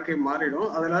உன்னுடைய வாழ்க்கை மாறிடும்.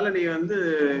 அதனால நீ வந்து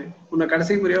உன்னை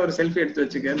கடைசி முறையா ஒரு செல்ஃபி எடுத்து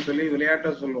வச்சுக்கன்னு சொல்லி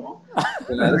விளையாட்டா சொல்லுவோம்.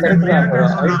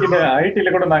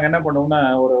 ஐடில கூட நாங்க என்ன பண்ணுவோம்னா,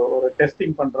 ஒரு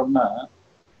டெஸ்டிங் பண்றோம்னா,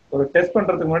 ஒரு டெஸ்ட்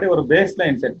பண்றதுக்கு முன்னாடி ஒரு பேஸ்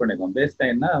லைன் செட் பண்ணிக்கோம். பேஸ்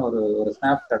லைன்னா ஒரு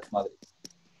ஸ்னாப்ஷாட் மாதிரி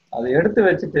அதை எடுத்து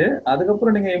வச்சுட்டு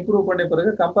அதுக்கப்புறம் நீங்க இம்ப்ரூவ் பண்ணி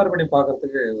பிறகு கம்பேர் பண்ணி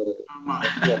பாக்குறதுக்கு ஒரு.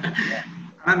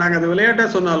 ஆனா நாங்க அது விளையாட்டா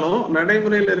சொன்னாலும்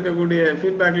நடைமுறையில இருக்கக்கூடிய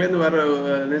ஃபீட்பேக்ல இருந்து வர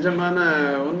நிஜமான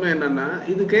உண்மை என்னன்னா,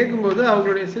 இது கேட்கும்போது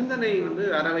அவங்களுடைய சிந்தனை வந்து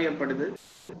அறவையப்படுது.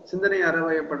 சிந்தனை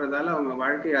அறவையப்படுறதால அவங்க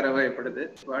வாழ்க்கை அறவையப்படுது.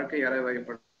 வாழ்க்கை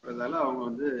அறவையப்படுறதால அவங்க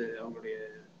வந்து அவங்களுடைய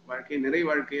வாழ்க்கை நிறை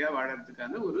வாழ்க்கையா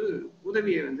வாழறதுக்கான ஒரு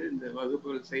உதவியை வந்து இந்த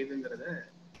வகுப்புகள் செய்துங்கிறத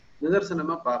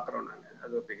நிதர்சனமா பாக்குறோம் நாங்க.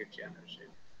 அது ஒரு நிகழ்ச்சியான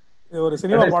விஷயம். இது ஒரு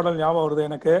சினிமா பாடல் ஞாபகம் வருது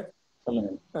எனக்கு.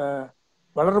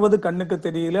 வளர்வது கண்ணுக்கு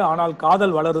தெரியல, ஆனால்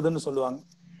காதல் வளருதுன்னு சொல்லுவாங்க.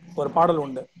 ஒரு பாடல்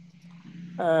உண்டு.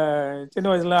 சின்ன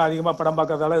வயசுல அதிகமா படம்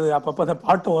பார்க்கறதால இது அப்பப்போ அந்த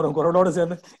பாட்டும் வரும் குரலோட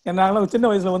சேர்ந்து. என்னால சின்ன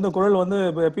வயசுல வந்து குரல் வந்து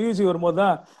பியூசி வரும்போது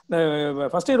தான், இந்த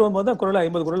ஃபர்ஸ்ட் இயர் வரும்போது தான் குரல்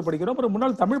 50 குரல் படிக்கிறோம். அப்புறம்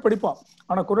முன்னாள் தமிழ் படிப்போம்.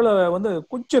 ஆனா குரலை வந்து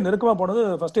கொஞ்சம் நெருக்கமா போனது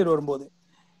ஃபர்ஸ்ட் இயர் வரும்போது.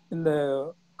 இந்த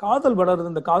காதல்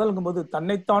வளருது, இந்த காதலுங்கும் போது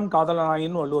தன்னைத்தான்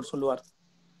காதலனாயின்னு வள்ளுவர் சொல்லுவார்.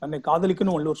 தன்னை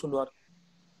காதலிக்குன்னு வள்ளுவர் சொல்லுவார்.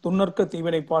 துன்னற்க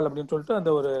தீவினைப்பால் அப்படின்னு சொல்லிட்டு அந்த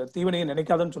ஒரு தீவினையை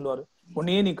நினைக்காதன்னு சொல்லுவாரு.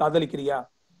 உன்னையே நீ காதலிக்கிறியா?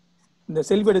 இந்த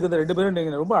செல்ஃபி எடுக்கிறது 2 பேரும்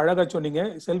நீங்க ரொம்ப அழகா சொன்னீங்க.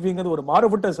 செல்ஃபிங்கிறது ஒரு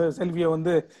மாறுபட்ட செல்ஃபியை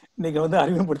வந்து நீங்க வந்து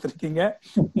அறிமுகப்படுத்திருக்கீங்க.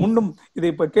 முன்னும் இதை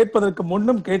இப்ப கேட்பதற்கு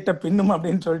முன்னும் கேட்ட பின்னும்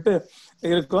அப்படின்னு சொல்லிட்டு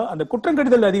இருக்கும். அந்த குற்றம்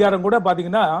கடிதல் அதிகாரம் கூட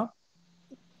பாத்தீங்கன்னா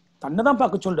தன்னைதான்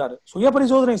பார்க்க சொல்றாரு, சுய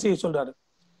பரிசோதனை செய்ய சொல்றாரு.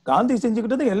 காந்தி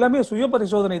செஞ்சுக்கிட்டது எல்லாமே சுய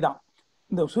பரிசோதனை தான்.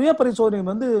 இந்த சுய பரிசோதனை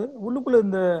வந்து உள்ளுக்குள்ள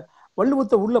இந்த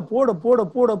வள்ளுவத்தை உள்ள போட போட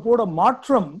போட போட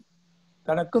மாற்றம்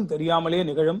தனக்கும் தெரியாமலே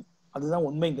நிகழும். அதுதான்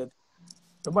உண்மைங்கிறது.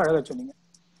 ரொம்ப அழகா சொன்னீங்க.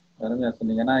 அருமையா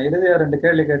சொன்னீங்க. நான் இறுதியா 2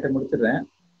 கேள்வி கேட்டு முடிச்சிடுறேன்.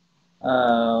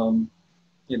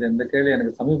 இந்த கேள்வி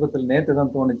எனக்கு சமீபத்தில் நேற்று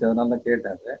தான் தோணுச்சு, அதனால தான்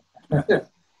கேட்டாரு.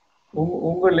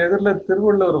 உங்கள் எதிரில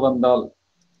திருவள்ளுவர் வந்தால்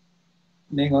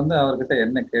நீங்க வந்து அவர்கிட்ட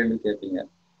என்ன கேள்வி கேட்பீங்க?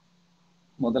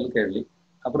 முதல் கேள்வி.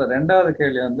 அப்புறம் 2வது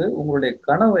கேள்வி வந்து உங்களுடைய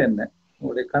கனவு என்ன?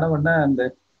 உங்களுடைய கனவுன்னா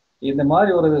இந்த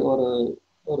மாதிரி ஒரு ஒரு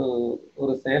ஒரு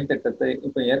ஒரு செயல் திட்டத்தை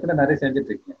இப்ப ஏற்கனவே நிறைய செஞ்சுட்டு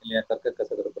இருக்கீங்க இல்லையா?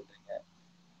 கசடற பண்றீங்க,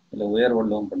 இல்ல உயர்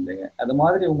வள்ளுவம் பண்றீங்க. அது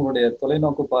மாதிரி உங்களுடைய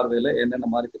தொலைநோக்கு பார்வையில என்னென்ன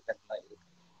மாதிரி திட்டங்கள்லாம் இருக்கு?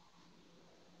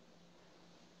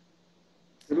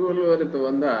 திருவள்ளுவர் இப்ப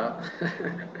வந்தா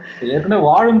ஏற்கனவே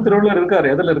வாழும் திருவள்ளுவர்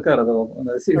இருக்காரு. எதுல இருக்காரு? அதோ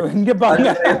இங்க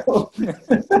பாருங்க,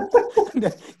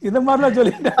 இந்த மாதிரிலாம்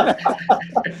சொல்லிட்டேன்.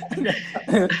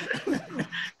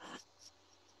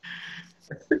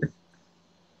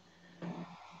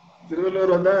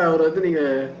 திருவள்ளுவர் வந்தா அவர் வந்து நீங்க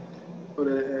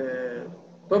ஒரு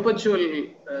பெர்பச்சுவல்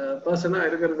பர்சனா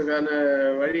இருக்கிறதுக்கான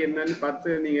வழி என்னன்னு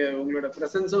பார்த்து நீங்க உங்களோட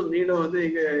பிரசன்ஸும் நீடும் வந்து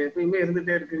இங்க எப்பயுமே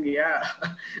இருந்துட்டே இருக்குங்கய்யா,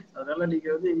 அதனால நீங்க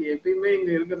வந்து இங்க எப்பயுமே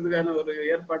இங்க இருக்கிறதுக்கான ஒரு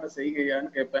ஏற்பாட்டை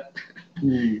செய்யுங்கய்யான்னு கேட்பேன்.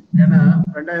 ஏன்னா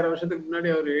 2000 வருஷத்துக்கு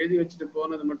முன்னாடி அவர் எழுதி வச்சுட்டு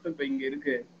போனது மட்டும் இப்ப இங்க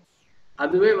இருக்கு.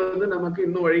 அதுவே வந்து நமக்கு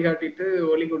இன்னும் வழிகாட்டிட்டு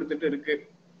ஒலி கொடுத்துட்டு இருக்கு.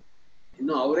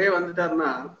 இன்னும் அவரே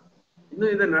வந்துட்டாருன்னா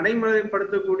இன்னும் இதை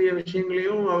நடைமுறைப்படுத்தக்கூடிய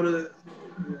விஷயங்களையும் அவரு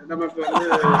நமக்கு வந்து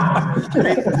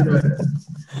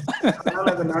அதனால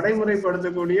அதை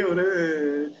நடைமுறைப்படுத்தக்கூடிய ஒரு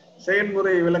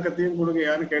செயல்முறை விளக்கத்தையும் கொடுங்க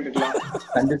யாரும் கேட்டுக்கலாம்.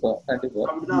 கண்டிப்பா கண்டிப்பா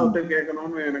அப்படிதான் அவர்கிட்ட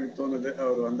கேட்கணும்னு எனக்கு தோணுது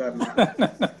அவர் வந்தாருன்னா.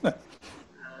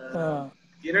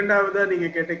 2வதா நீங்க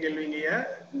கேட்ட கேள்விங்கய்யா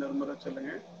இன்னொரு முறை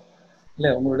சொல்லுங்க.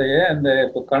 இல்ல உங்களுடைய இந்த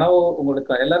இப்போ கனவு,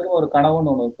 உங்களுக்கு எல்லாருக்கும் ஒரு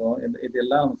கனவுன்னு ஒண்ணு இருக்கும், இது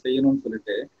எல்லாம் செய்யணும்னு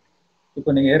சொல்லிட்டு. இப்போ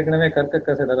நீங்க ஏற்கனவே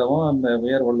கசடறவும் அந்த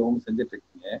உயர் வள்ளுவமும் செஞ்சுட்டு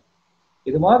இருக்கீங்க.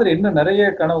 இது மாதிரி இன்னும் நிறைய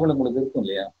கனவுகள் உங்களுக்கு இருக்கும்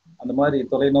இல்லையா? அந்த மாதிரி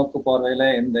தொலைநோக்கு பார்வையில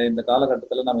இந்த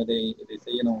காலகட்டத்துல நம்ம இதை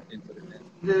செய்யணும் அப்படின்னு சொல்லிட்டு.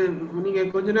 இது நீங்க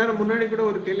கொஞ்ச நேரம் முன்னாடி கூட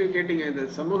ஒரு கேள்வி கேட்டீங்க, இது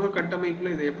சமூக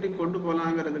கட்டமைப்புல இதை எப்படி கொண்டு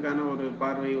போலாங்கிறதுக்கான ஒரு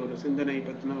பார்வை, ஒரு சிந்தனை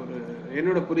பத்தின ஒரு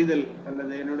என்னோட புரிதல்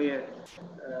அல்லது என்னுடைய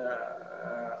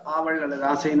ஆவல் அல்லது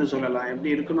ஆசைன்னு சொல்லலாம்.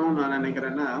 எப்படி இருக்கணும்னு நான்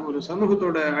நினைக்கிறேன்னா, ஒரு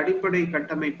சமூகத்தோட அடிப்படை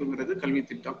கட்டமைப்புங்கிறது கல்வி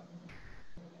திட்டம்.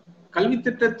 கல்வி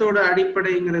திட்டத்தோட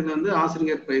அடிப்படைங்கிறது வந்து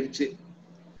ஆசிரியர் பயிற்சி.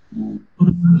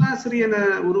 ஒரு நல்லாசிரியனை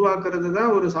உருவாக்குறது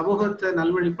தான் ஒரு சமூகத்தை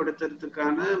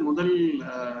நல்வழிப்படுத்துறதுக்கான முதல்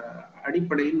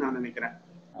அடிப்படைன்னு நான் நினைக்கிறேன்.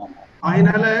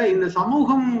 அதனால இந்த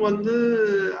சமூகம் வந்து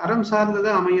அறம்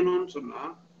சார்ந்ததா அமையணும்னு சொன்னா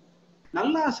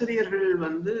நல்லாசிரியர்கள்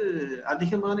வந்து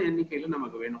அதிகமான எண்ணிக்கையில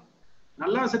நமக்கு வேணும்.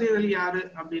 நல்லாசிரியர்கள் யாரு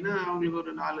அப்படின்னா அவங்களுக்கு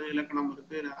ஒரு 4 இலக்கணம்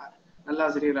இருக்கு.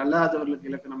 நல்லாசிரியர் அல்லாதவர்களுக்கு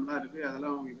இலக்கணம்லாம் இருக்கு,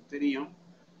 அதெல்லாம் அவங்களுக்கு தெரியும்.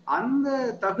 அந்த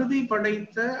தகுதி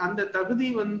படைத்த அந்த தகுதி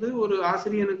ஒரு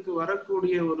ஆசிரியனுக்கு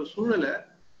வரக்கூடிய ஒரு சூழலை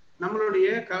நம்மளுடைய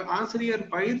ஆசிரியர்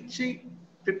பயிற்சி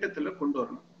திட்டத்துல கொண்டு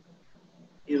வரணும்.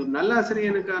 இது நல்ல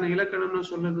ஆசிரியனுக்கான இலக்கணம்னு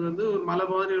சொல்றது ஒரு மலை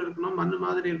மாதிரி இருக்கணும், மண்ணு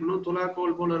மாதிரி இருக்கணும்,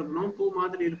 துலாக்கோல் போல இருக்கணும், பூ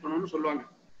மாதிரி இருக்கணும்னு சொல்லுவாங்க.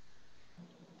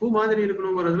 பூ மாதிரி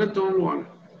இருக்கணுங்கிறதுல தூங்குவாங்க.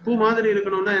 பூ மாதிரி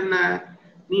இருக்கணும்னா என்ன?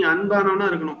 நீ அன்பானவனா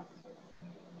இருக்கணும்.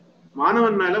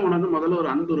 மாணவன் மேல உனக்கு முதல்ல ஒரு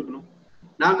அன்பு இருக்கணும்.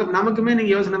 நமக்குமே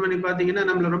நீங்க யோசனை பண்ணி பாத்தீங்கன்னா,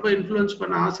 நம்மள ரொம்ப இன்ஃப்ளூயன்ஸ்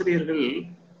பண்ண ஆசிரியர்கள்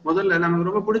முதல்ல நமக்கு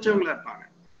ரொம்ப பிடிச்சவங்களா இருப்பாங்க.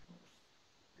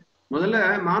 முதல்ல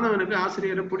மாணவனுக்கு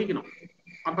ஆசிரியரை பிடிக்கணும்.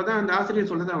 அப்பதான் அந்த ஆசிரியர்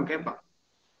சொல்றதை அவன் கேட்பான்.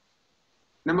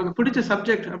 நமக்கு பிடிச்ச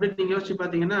சப்ஜெக்ட் அப்படின்னு நீங்க யோசிச்சு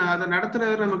பாத்தீங்கன்னா, அதை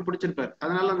நடத்துறவர் நமக்கு பிடிச்சிருப்பாரு,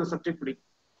 அதனால அந்த சப்ஜெக்ட் பிடிக்கும்.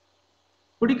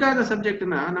 பிடிக்காத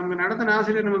சப்ஜெக்ட்னா நமக்கு நடத்தின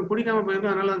ஆசிரியர் நமக்கு பிடிக்காம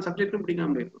போயிருக்கும், அதனால அந்த சப்ஜெக்டும்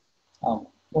பிடிக்காம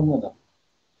போயிருக்கும்.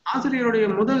 ஆசிரியருடைய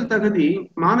முதல் தகுதி,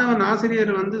 மாணவன்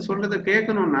ஆசிரியர் சொல்றதை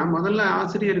கேட்கணும்னா முதல்ல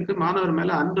ஆசிரியருக்கு மாணவர்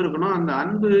மேல அன்பு இருக்கணும். அந்த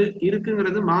அன்பு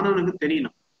இருக்குங்கிறது மாணவனுக்கு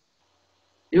தெரியணும்.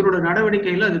 இவரோட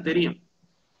நடவடிக்கையில அது தெரியும்.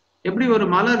 எப்படி ஒரு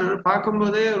மலர் பார்க்கும்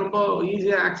போதே ரொம்ப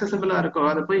ஈஸியா ஆக்சசபிளா இருக்கும்,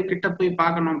 அதை போய் கிட்ட போய்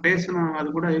பார்க்கணும், பேசணும், அது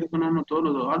கூட இருக்கணும்னு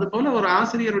தோணுதோ, அது போல ஒரு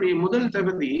ஆசிரியருடைய முதல்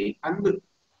தகுதி அன்பு.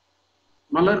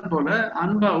 மலர் போல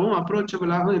அன்பாவும்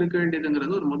அப்ரோச்சபிளாகவும் இருக்க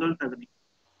வேண்டியதுங்கிறது ஒரு முதல் தகுதி.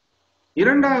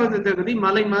 இரண்டாவது தகுதி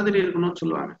மலை மாதிரி இருக்கணும்னு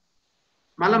சொல்லுவாங்க.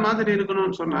 மலை மாதிரி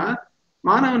இருக்கணும்னு சொன்னா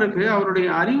மாணவனுக்கு அவருடைய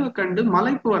அறிவை கண்டு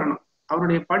மலைப்பு வரணும்.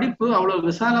 அவருடைய படிப்பு அவ்வளவு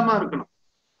விசாலமா இருக்கணும்.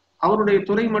 அவருடைய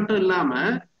துறை மட்டும் இல்லாம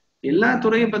எல்லா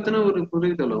துறையை பத்தின ஒரு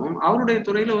புரிதலும், அவருடைய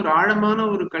துறையில ஒரு ஆழமான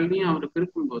ஒரு கல்வியும் அவருக்கு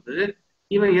இருக்கும்போது,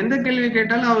 இவன் எந்த கேள்வி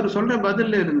கேட்டாலும் அவர் சொல்ற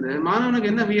பதில்ல இருந்து மாணவனுக்கு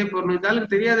என்ன வியப்பு வரணும்?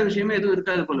 இதாலுக்கு தெரியாத விஷயமே எதுவும்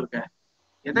இருக்காது போல இருக்க,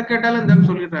 எதை கேட்டாலும் இந்த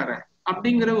சொல்லிடுறாரு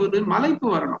அப்படிங்கிற ஒரு மலைப்பு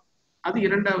வரணும். அது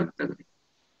இரண்டாவது தகுதி.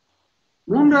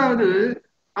 மூன்றாவது,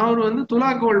 அவர்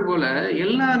துலாக்கோல் போல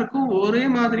எல்லாருக்கும் ஒரே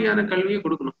மாதிரியான கல்வியை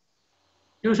கொடுக்கணும்.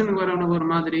 டியூஷனுக்கு வரவனுக்கு ஒரு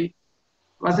மாதிரி,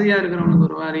 வசதியா இருக்கிறவனுக்கு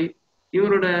ஒரு மாதிரி,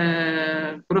 இவரோட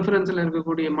ப்ரிஃபரன்ஸ்ல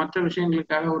இருக்கக்கூடிய மற்ற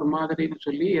விஷயங்களுக்காக ஒரு மாதிரின்னு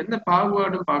சொல்லி எந்த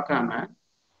பாகுபாடும் பார்க்காம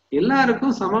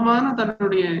எல்லாருக்கும் சமமான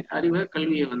தன்னுடைய அறிவை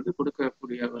கல்வியை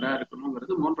கொடுக்கக்கூடியவரா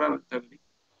இருக்கணுங்கிறது மூன்றாவது தகுதி.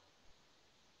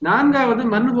 நான்காவது,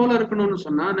 மண்ணு போல இருக்கணும்னு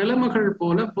சொன்னா நிலைமைகள்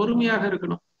போல பொறுமையாக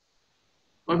இருக்கணும்.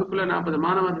 வகுப்புல 40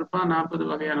 மாணவன் இருப்பான், 40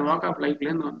 வகையான வாக் ஆஃப் லைஃப்ல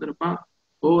இருந்து வந்திருப்பான்,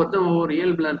 ஒவ்வொருத்தரும் ஒவ்வொரு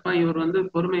இயல்புல இருப்பான். இவர்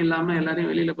பொறுமை இல்லாம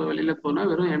எல்லாரையும் வெளியில போனா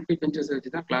வெறும் எம்டி பெஞ்சஸ்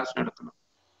வச்சுதான் கிளாஸ் நடத்தணும்.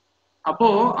 அப்போ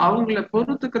அவங்கள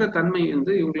பொறுத்துக்கிற தன்மை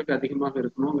இவங்களுக்கு அதிகமாக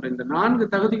இருக்கணுங்கிற இந்த 4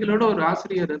 தகுதிகளோட ஒரு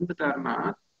ஆசிரியர் இருந்துட்டாருன்னா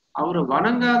அவரை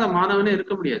வணங்காத மாணவனே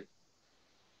இருக்க முடியாது.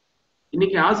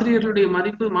 இன்னைக்கு ஆசிரியர்களுடைய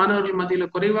மதிப்பு மாணவர்கள் மத்தியில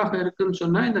குறைவாக இருக்குன்னு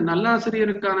சொன்னா இந்த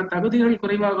நல்லாசிரியருக்கான தகுதிகள்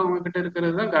குறைவாக அவங்க கிட்ட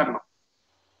இருக்கிறது தான் காரணம்.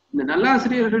 இந்த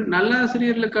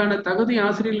நல்லாசிரியர்களுக்கான தகுதி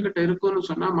ஆசிரியர்கிட்ட இருக்குன்னு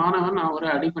சொன்னா மாணவன் அவரை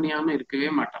அடிபணியாம இருக்கவே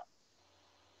மாட்டான்.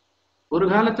 ஒரு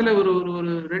காலத்துல ஒரு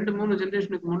 2-3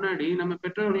 ஜெனரேஷனுக்கு முன்னாடி நம்ம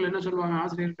பெற்றோர்கள் என்ன சொல்லுவாங்க,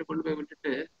 ஆசிரியர்கிட்ட கொண்டு போய்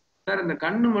விட்டுட்டு, சார் இந்த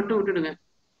கண்ணு மட்டும் விட்டுடுங்க,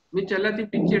 மிச்சம்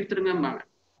எல்லாத்தையும் பிச்சு எடுத்துருங்கம்பாங்க.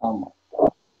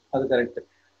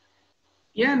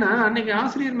 ஏன்னா அன்னைக்கு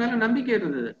ஆசிரியர் மேல நம்பிக்கை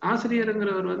இருந்தது.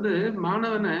 ஆசிரியருங்கிறவர்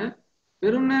மாணவனை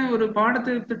வெறும்னே ஒரு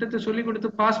பாடத்தை திட்டத்தை சொல்லி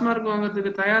கொடுத்து பாஸ் மார்க்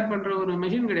வாங்குறதுக்கு தயார் பண்ற ஒரு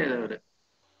மெஷின் கிடையாது. அவரு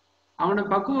அவனை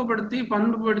பக்குவப்படுத்தி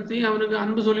பண்புபடுத்தி அவனுக்கு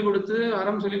அன்பு சொல்லி கொடுத்து,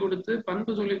 அறம் சொல்லி கொடுத்து,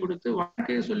 பண்பு சொல்லி கொடுத்து,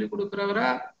 வாழ்க்கையை சொல்லி கொடுக்கிறவரா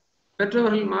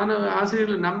பெற்றவர்கள்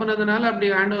ஆசிரியர்கள் நம்பினதுனால அப்படி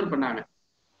ஹேண்ட் ஓவர் பண்ணாங்க.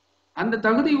 அந்த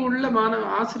தகுதி உள்ள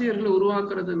ஆசிரியர்களை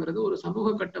உருவாக்குறதுங்கிறது ஒரு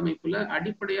சமூக கட்டமைப்புல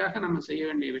அடிப்படையாக நம்ம செய்ய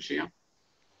வேண்டிய விஷயம்.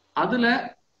 அதுல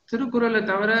திருக்குறளை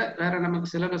தவிர வேற நமக்கு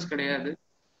சிலபஸ் கிடையாது.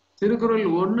 திருக்குறள்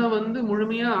 1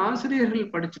 முழுமையா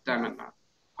ஆசிரியர்கள் படிச்சுட்டாங்கன்னா,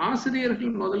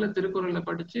 ஆசிரியர்கள் முதல்ல திருக்குறளை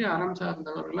படிச்சு அறம்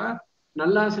சார்ந்தவர்களா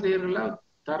நல்லாசிரியர்களா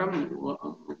தரம்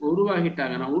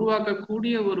உருவாகிட்டாங்கன்னா,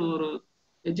 உருவாக்கக்கூடிய ஒரு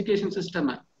எஜுகேஷன்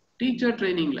சிஸ்டம் டீச்சர்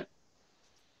ட்ரைனிங்ல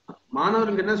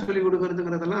மாணவர்களுக்கு என்ன சொல்லி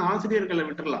கொடுக்கறதுங்கிறதெல்லாம் ஆசிரியர்களை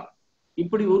விட்டுறலாம்.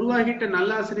 இப்படி உருவாகிட்ட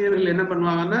நல்ல ஆசிரியர்கள் என்ன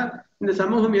பண்ணுவாங்கன்னா, இந்த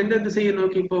சமூகம் எந்த திசையை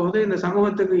நோக்கி போகுது, இந்த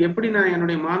சமூகத்துக்கு எப்படி நான்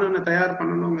என்னுடைய மாணவனை தயார்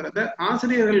பண்ணணுங்கிறத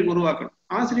ஆசிரியர்கள் உருவாக்கணும்,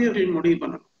 ஆசிரியர்கள் முடிவு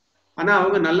பண்ணணும். ஆனா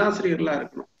அவங்க நல்லாசிரியர்களா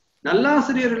இருக்கணும்.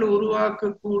 நல்லாசிரியர்கள்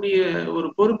உருவாக்கக்கூடிய ஒரு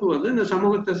பொறுப்பு இந்த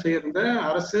சமூகத்தை சேர்ந்த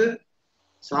அரசு,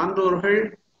 சான்றோர்கள்,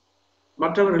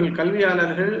 மற்றவர்கள்,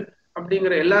 கல்வியாளர்கள்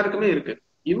அப்படிங்கிற எல்லாருக்குமே இருக்கு.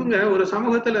 இவங்க ஒரு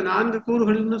சமூகத்துல 4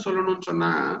 கூறுகள்னு சொல்லணும்னு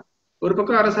சொன்னா, ஒரு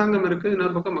பக்கம் அரசாங்கம் இருக்கு,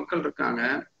 இன்னொரு பக்கம் மக்கள் இருக்காங்க,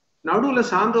 நடுவுல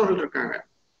சான்றோர்கள் இருக்காங்க.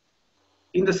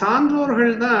 இந்த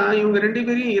சான்றோர்கள் தான் இவங்க 2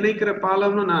 பேரையும் இணைக்கிற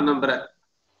பாலம்னு நான் நம்புறேன்.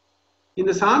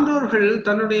 இந்த சான்றோர்கள்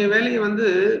தன்னுடைய வேலையை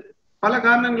பல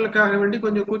காரணங்களுக்காக வேண்டி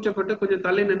கொஞ்சம் கூச்சப்பட்டு கொஞ்சம்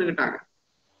தள்ளி நின்றுகிட்டாங்க.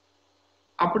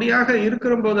 அப்படியாக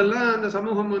இருக்கிற போதெல்லாம் அந்த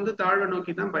சமூகம் தாழ்வை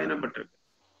நோக்கி தான் பயணப்பட்டிருக்கு.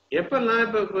 எப்பெல்லாம்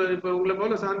இப்ப உங்களை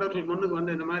போல சான்றோர்கள் முன்னுக்கு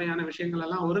வந்து இந்த மாதிரியான விஷயங்கள்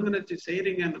எல்லாம் ஒருங்கிணைச்சு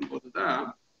செய்றீங்கன்னும் போதுதான்,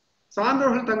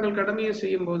 சான்றோர்கள் தங்கள் கடமையை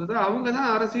செய்யும் போதுதான் அவங்கதான்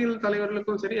அரசியல்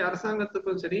தலைவர்களுக்கும் சரி,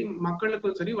 அரசாங்கத்துக்கும் சரி,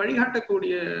 மக்களுக்கும் சரி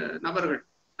வழிகாட்டக்கூடிய நபர்கள்.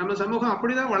 நம்ம சமூகம்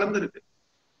அப்படிதான் வளர்ந்துருக்கு.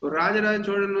 ஒரு ராஜராஜ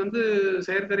சோழன் வந்து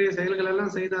செயற்கரிய செயல்கள்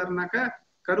எல்லாம் செய்தாருனாக்கா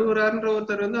கருவூரார்ன்ற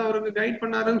ஒருத்தர் வந்து அவருக்கு கைட்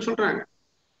பண்ணாருன்னு சொல்றாங்க,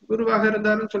 குருவாக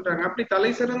இருந்தாருன்னு சொல்றாங்க. அப்படி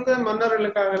தலை சிறந்த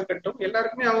மன்னர்களுக்காக இருக்கட்டும்,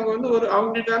 எல்லாருக்குமே அவங்க வந்து ஒரு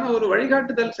அவங்களுக்கான ஒரு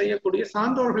வழிகாட்டுதல் செய்யக்கூடிய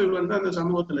சான்றோர்கள் வந்து அந்த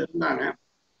சமூகத்துல இருந்தாங்க.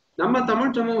 நம்ம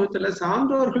தமிழ் சமூகத்துல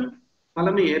சான்றோர்கள்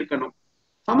தலைமை ஏற்கணும்,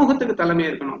 சமூகத்துக்கு தலைமை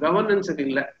ஏற்கணும், கவர்னன்ஸுக்கு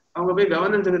இல்லை. அவங்க போய்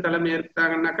கவர்னன்ஸுக்கு தலைமை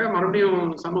ஏற்காங்கன்னாக்கா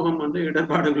மறுபடியும் சமூகம் வந்து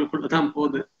இடர்பாடுகளுக்குள்ளதான்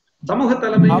போகுது. சமூக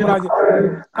தலைமை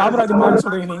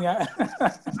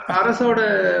அரசோட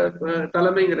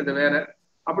தலைமைங்கிறது வேற.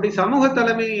 அப்படி சமூக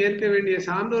தலைமையை ஏற்க வேண்டிய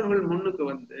சான்றோர்கள் முன்னுக்கு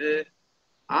வந்து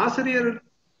ஆசிரியர்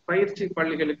பயிற்சி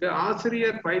பள்ளிகளுக்கு,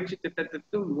 ஆசிரியர் பயிற்சி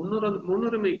திட்டத்திற்கு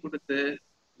முன்னுரிமை கொடுத்து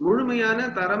முழுமையான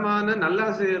தரமான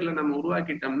நல்லாசிரியர்களை நம்ம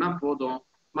உருவாக்கிட்டோம்னா போதும்,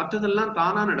 மற்றதெல்லாம்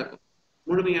தானா நடக்கும்.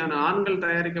 முழுமையான ஆண்கள்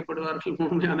தயாரிக்கப்படுவார்கள்,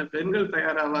 முழுமையான பெண்கள்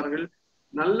தயாராவார்கள்.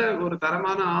 நல்ல ஒரு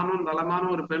தரமான ஆணும் நலமான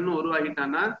ஒரு பெண்ணும்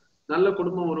உருவாகிட்டான்னா நல்ல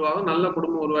குடும்பம் உருவாகும். நல்ல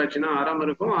குடும்பம் உருவாச்சுன்னா அறம்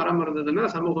இருக்கும், அறம் இருந்ததுன்னா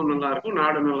சமூகம் நல்லா இருக்கும்,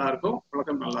 நாடு நல்லா இருக்கும்,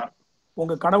 உலகம் நல்லா இருக்கும்.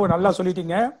 உங்க கனவு நல்லா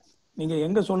சொல்லிட்டீங்க. நீங்க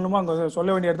எங்க சொல்லணுமோ அங்க சொல்ல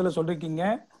வேண்டிய இடத்துல சொல்லிருக்கீங்க.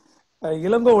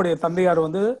 இளங்கோவுடைய தந்தையார்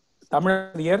வந்து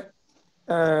தமிழறிஞர்,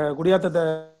 குடியாத்தத்தை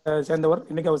சேர்ந்தவர்.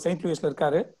 இன்னைக்கு அவர் செயின்ட் லூயிஸ்ல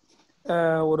இருக்காரு.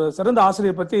 ஒரு சிறந்த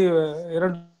ஆசிரியர் பத்தி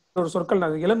 2 சொற்கள்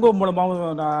நான் இளங்கோ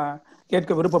மூலமாகவும் நான்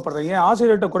கேட்க விருப்பப்படுறேன். ஏன்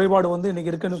ஆசிரியர்கிட்ட குறைபாடு வந்து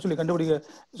இன்னைக்கு இருக்குன்னு சொல்லி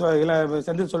கண்டுபிடிக்க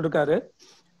செந்தில் சொல்லிருக்காரு.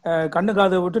 கண்ணு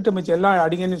காதை விட்டுட்டு மிச்சம் எல்லாம்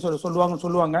அடிங்கன்னு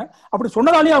சொல்லுவாங்க. அப்படி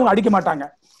சொன்னதாலேயே அவங்க அடிக்க மாட்டாங்க.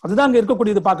 அதுதான் அங்க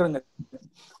இருக்கக்கூடியது பாக்குறேங்க.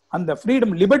 அந்த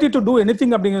freedom, liberty to two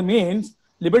anything அப்படிங்கிற means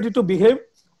liberty to behave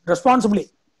responsibly.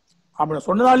 அப்படி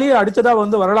சொன்னதாலேயே அடிச்சதா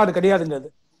வந்து வரலாறு கிடையாதுங்க. அது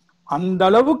அந்த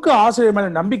அளவுக்கு ஆசிரியர் மேல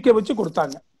நம்பிக்கை வச்சு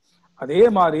கொடுத்தாங்க. அதே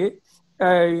மாதிரி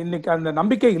இன்னைக்கு அந்த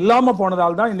நம்பிக்கை இல்லாம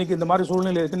போனதால் தான் இன்னைக்கு இந்த மாதிரி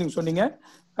சூழ்நிலை இருக்குன்னு நீங்க சொன்னீங்க.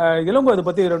 இளங்கோ அதை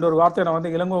பத்தி 2 வார்த்தை நான்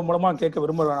வந்து இளங்கோ மூலமா கேட்க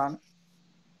விரும்புறேன். நான்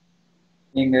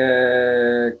நீங்க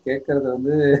கேட்கறது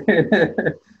வந்து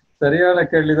சரியான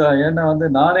கேள்விதான். ஏன்னா வந்து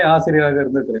நானே ஆசிரியராக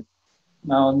இருந்திருக்கிறேன்.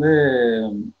 நான் வந்து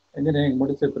இன்ஜினியரிங்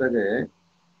முடிச்ச பிறகு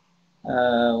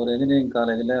ஒரு இன்ஜினியரிங்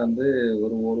காலேஜில் வந்து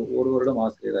ஒரு வருடம்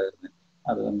ஆசிரியராக இருந்தேன்.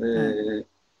 அது வந்து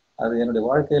அது என்னுடைய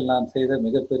வாழ்க்கையில் நான் செய்த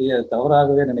மிகப்பெரிய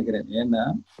தவறாகவே நினைக்கிறேன். ஏன்னா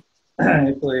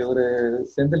இப்போ ஒரு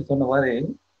செந்தில் சொன்ன மாதிரி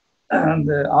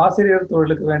அந்த ஆசிரியர்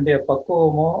தொழிலுக்கு வேண்டிய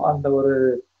பக்குவமோ, அந்த ஒரு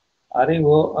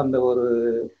அறிவோ, அந்த ஒரு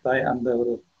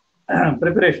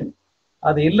ப்ரிப்பரேஷன்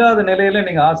அது இல்லாத நிலையில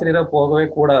நீங்க ஆசிரியரா போகவே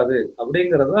கூடாது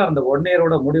அப்படிங்கிறது அந்த 1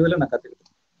 இயரோட முடிவில் நான்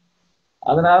கத்துக்கிட்டேன்.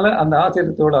 அதனால அந்த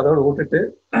ஆசிரியர் தொழில் அதோடு விட்டுட்டு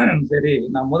சரி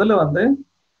நான் முதல்ல வந்து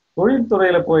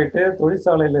தொழில்துறையில போயிட்டு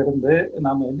தொழிற்சாலையில இருந்து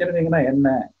நம்ம இன்ஜினியரிங்னா என்ன,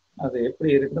 அது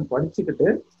எப்படி இருக்குன்னு படிச்சுக்கிட்டு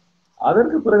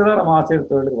அதற்கு பிறகுதான் நம்ம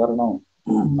ஆசிரியர் தொழிலுக்கு வரணும்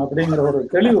அப்படிங்கிற ஒரு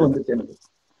தெளிவு வந்துச்சு எனக்கு.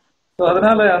 ஸோ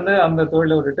அதனால வந்து அந்த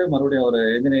தொழிலை விட்டுட்டு மறுபடியும் ஒரு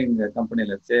இன்ஜினியரிங்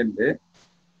கம்பெனியில சேர்ந்து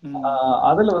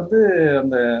அதுல வந்து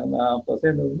அந்த இப்போ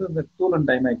சேர்ந்து வந்து இந்த டூல் அண்ட்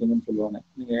டைம் மேக்கிங்னு சொல்லுவாங்க,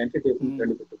 நீங்க என்டிடிஎஃப்னு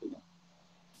கேள்விப்பட்டிருப்பீங்க.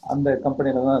 அந்த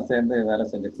கம்பெனியில தான் சேர்ந்து வேலை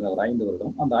செஞ்சுட்டு இருந்தேன் ஒரு 5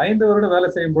 வருடம். அந்த 5 வருடம் வேலை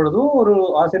செய்யும் பொழுதும் ஒரு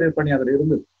ஆசிரியர் பணி அதில்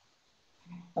இருந்தது.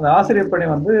 அந்த ஆசிரியர் பணி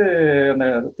வந்து அந்த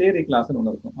தியரி கிளாஸ்ன்னு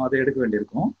ஒன்று இருக்கும், அதை எடுக்க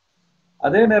வேண்டியிருக்கும்.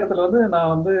 அதே நேரத்தில் வந்து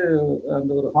நான் வந்து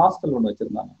அந்த ஒரு ஹாஸ்டல் ஒன்று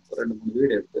வச்சிருந்தாங்க, ஒரு 2-3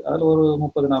 வீடு எடுத்து. அதில் ஒரு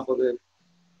 30-40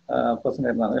 பசங்க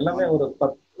இருந்தாங்க. எல்லாமே ஒரு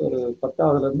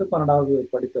 10ஆவதுல இருந்து 12ஆவது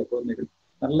படித்த குழந்தைகள்,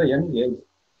 நல்ல யங் ஏஜ்.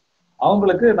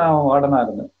 அவங்களுக்கு நான் வார்டனா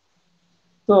இருந்தேன்.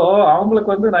 ஸோ அவங்களுக்கு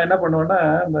வந்து நான் என்ன பண்ணுவேன்னா,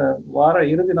 இந்த வார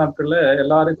இறுதி நாட்கள்ல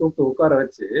எல்லாரையும் கூப்பிட்டு உட்கார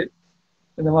வச்சு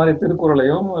இந்த மாதிரி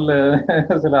திருக்குறளையும் இல்லை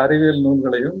சில அறிவியல்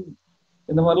நூல்களையும்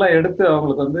இந்த மாதிரிலாம் எடுத்து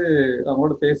அவங்களுக்கு வந்து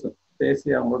அவங்களோட பேசி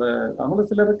அவங்களோட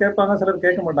சிலர் கேட்பாங்க, சிலர்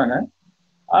கேட்க மாட்டாங்க.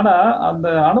 ஆனா அந்த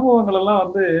அனுபவங்கள் எல்லாம்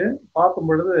வந்து பார்க்கும்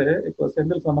பொழுது இப்போ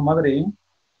செந்தில் சொன்ன மாதிரி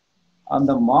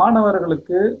அந்த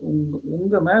மாணவர்களுக்கு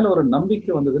உங்க மேல ஒரு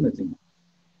நம்பிக்கை வந்ததுன்னு வச்சுங்க.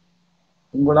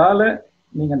 உங்களால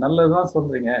நீங்க நல்லதுதான்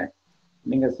சொல்றீங்க,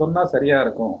 நீங்க சொன்னா சரியா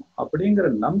இருக்கும் அப்படிங்கிற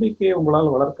நம்பிக்கையை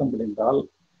உங்களால் வளர்க்க முடிந்தால்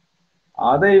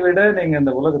அதை விட நீங்க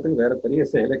இந்த உலகத்துக்கு வேற பெரிய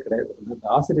செயலே கிடையாது. இந்த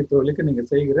ஆசிரியர் தொழிலுக்கு நீங்க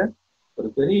செய்கிற ஒரு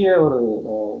பெரிய ஒரு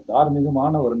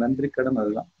தார்மீகமான ஒரு நன்றி கடன்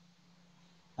அதுதான்.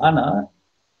 ஆனா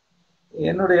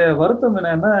என்னுடைய வருத்தம்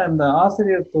என்னன்னா, இந்த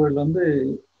ஆசிரியர் தொழில் வந்து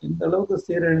இந்த அளவுக்கு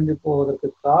சீரழிஞ்சு போவதற்கு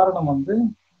காரணம் வந்து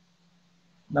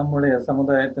நம்முடைய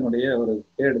சமுதாயத்தினுடைய ஒரு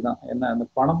கேடுதான். ஏன்னா அந்த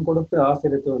பணம் கொடுத்து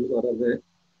ஆசிரியர் தொழிலுக்கு வர்றது,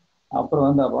 அப்புறம்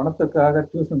வந்து பணத்துக்காக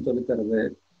டியூஷன் சொல்லித்தரது,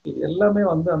 இது எல்லாமே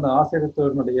வந்து அந்த ஆசிரியர்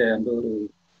தொழிலினுடைய அந்த ஒரு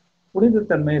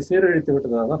புனிதத்தன்மையை சீரழித்து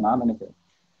விட்டதாக தான் நான் நினைக்கிறேன்.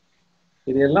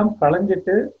 இது எல்லாம்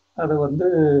களைஞ்சிட்டு அதை வந்து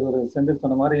ஒரு செந்தில்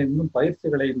சொன்ன மாதிரி இன்னும்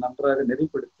பயிற்சிகளை நன்றாக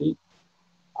நெறிப்படுத்தி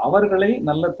அவர்களை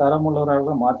நல்ல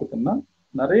தரமுள்ளவராக மாற்றிட்டோம்னா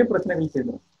நிறைய பிரச்சனைகள்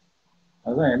தீர்ந்துடும்.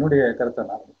 அதுதான் என்னுடைய கருத்தை.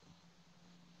 நான்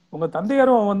உங்க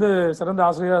தந்தையாரும் வந்து சிறந்த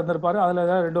ஆசிரியரா இருந்திருப்பாரு. அதுல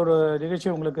ஏதாவது 2 நிகழ்ச்சி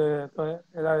உங்களுக்கு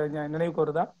ஏதாவது நினைவுக்கு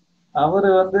வருதா? அவரு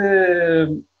வந்து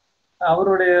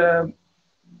அவருடைய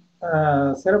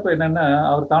சிறப்பு என்னன்னா,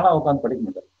 அவர் தானா உட்காந்து படிக்க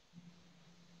மாட்டார்.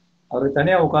 அவருக்கு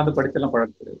தனியா உட்காந்து படிச்செல்லாம்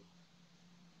பழக்கம் கிடையாது.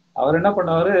 அவர் என்ன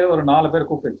பண்ணுவாரு, ஒரு 4 பேர்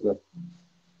கூப்பிட்டு வச்சுக்குவார்.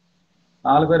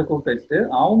 4 பேர் கூப்பிட்டு வச்சுட்டு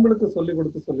அவங்களுக்கு சொல்லிக்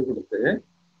கொடுத்து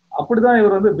அப்படிதான்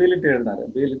இவர் வந்து பிலிட்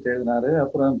எழுதினாரு,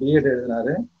 அப்புறம் பிஎட்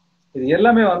எழுதினாரு. இது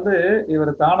எல்லாமே வந்து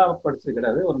இவர் தானா படிச்சது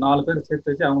கிடையாது. ஒரு 4 பேர் சேர்த்து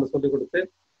வச்சு அவங்களுக்கு சொல்லிக் கொடுத்து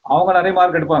அவங்க நிறைய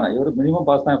மார்க் எடுப்பாங்க, இவரு மினிமம்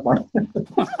பாஸ் தான் இருப்பாங்க.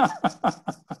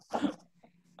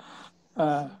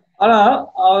 ஆனா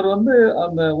அவர் வந்து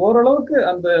அந்த ஓரளவுக்கு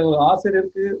அந்த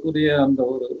ஆசிரியருக்கு உரிய அந்த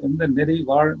ஒரு எந்த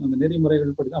அந்த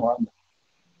நெறிமுறைகள் படிதான் வாழ்ந்தார்.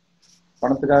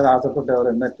 பணத்துக்காக ஆசைப்பட்டு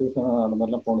அவர் என்ன டியூஷன் அந்த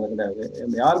மாதிரிலாம் போனது கிடையாது.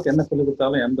 யாருக்கு என்ன சொல்லிக்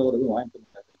கொடுத்தாலும் எந்த ஒரு இதுவும் வாங்கிக்க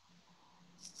முடியாது.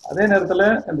 அதே நேரத்துல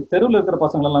அந்த தெருவில் இருக்கிற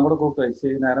பசங்களை எல்லாம் கூட கூப்பிட்டு வச்சு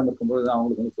நேரம் இருக்கும்போது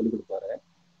அவங்களுக்கு வந்து சொல்லிக் கொடுப்பாரு.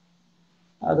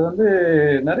 அது வந்து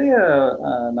நிறைய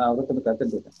நான் அவருக்கு வந்து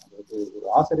கத்துட்டுருக்கேன். ஒரு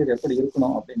ஆசிரியர் எப்படி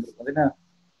இருக்கணும் அப்படிங்கிறது பார்த்தீங்கன்னா,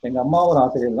 எங்க அம்மா ஒரு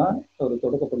ஆசிரியர் தான், ஒரு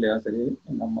தொடக்கப்பள்ளி ஆசிரியர்.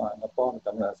 எங்க அப்பா வந்து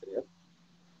தமிழ் ஆசிரியர்.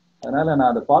 அதனால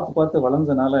நான் அதை பார்த்து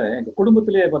வளர்ந்ததுனால எங்க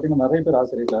குடும்பத்திலேயே பார்த்தீங்கன்னா நிறைய பேர்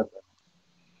ஆசிரியர்களா இருக்காங்க.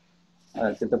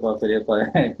 சித்தப்பா, பெரியப்பா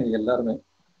எல்லாருமே.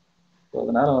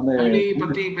 அதனால வந்து கல்வி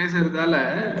பற்றி பேசுறதால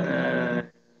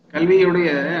கல்வியுடைய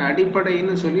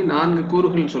அடிப்படைன்னு சொல்லி 4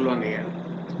 கூறுகள் சொல்லுவாங்க.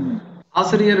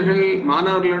 ஆசிரியர்கள்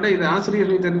மாணவர்களோட இது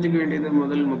ஆசிரியர்கள் தெரிஞ்சுக்க வேண்டியது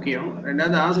முதல் முக்கியம்.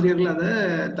 2வது ஆசிரியர்கள் அதை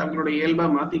தங்களுடைய இயல்பா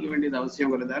மாத்திக்க வேண்டியது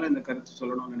அவசியங்கிறதால இந்த கருத்து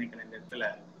சொல்லணும்னு நினைக்கிறேன். இந்த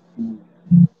இடத்துல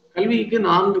கல்விக்கு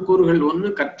 4 கூறுகள்.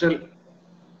 1 கற்றல்,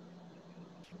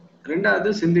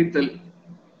 2வது சிந்தித்தல்,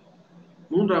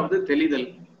 3வது தெளிதல்,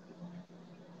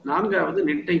 4வது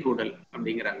நிட்டை கூடல்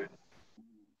அப்படிங்கிறாங்க.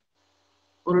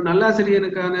 ஒரு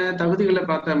நல்லாசிரியனுக்கான தகுதிகளை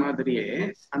பார்த்த மாதிரியே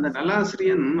அந்த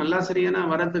நல்லாசிரியனா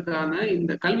வரதுக்கான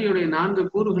இந்த கல்வியுடைய 4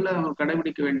 கூறுகளை அவர்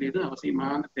கடைபிடிக்க வேண்டியது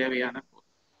அவசியமான தேவையான கூறு.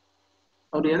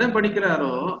 அவர் எதை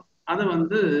படிக்கிறாரோ அதை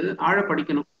வந்து ஆழ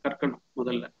படிக்கணும், கற்கணும்.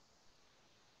 முதல்ல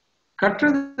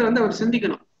கற்றதை வந்து அவர்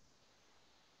சிந்திக்கணும்.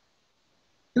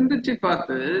 சிந்திச்சு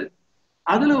பார்த்து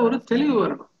அதுல ஒரு தெளிவு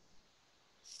வரணும்.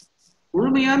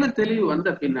 முழுமையான தெளிவு வந்த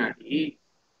பின்னாடி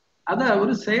அதை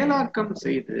அவரு செயலாக்கம்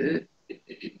செய்து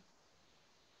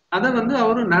அதை வந்து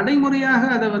அவரு நடைமுறையாக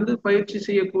அதை வந்து பயிற்சி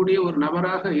செய்யக்கூடிய ஒரு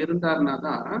நபராக இருந்தார்னா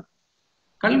தான்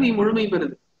கல்வி முழுமை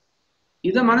பெறுது.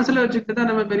 இதை மனசுல வச்சுக்கிட்டு தான்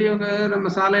நம்ம பெரியவங்க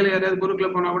நம்ம சாலையில யாராவது குருக்குல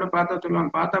போனா கூட பார்த்தா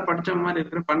சொல்லுவாங்க, பார்த்தா படிச்ச மாதிரி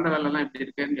இருக்கிற பண்ட வேலை எல்லாம் இப்படி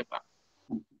இருக்கேன்னு கேட்பாங்க.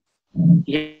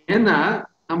 ஏன்னா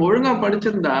நம்ம ஒழுங்கா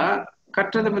படிச்சிருந்தா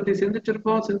கற்றதை பத்தி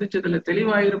சிந்திச்சிருப்போம், சிந்திச்சதுல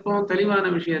தெளிவாயிருப்போம், தெளிவான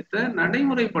விஷயத்த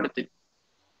நடைமுறைப்படுத்தி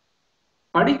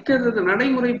படிக்கிறது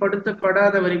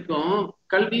நடைமுறைப்படுத்தப்படாத வரைக்கும்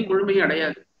கல்வி முழுமை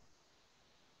அடையாது.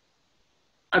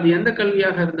 அது எந்த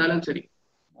கல்வியாக இருந்தாலும் சரி,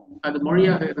 அது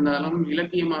மொழியாக இருந்தாலும்,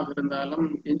 இலக்கியமாக இருந்தாலும்,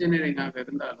 இன்ஜினியரிங்காக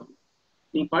இருந்தாலும்,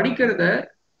 நீ படிக்கிறத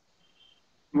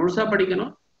முழுசா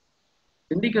படிக்கணும்,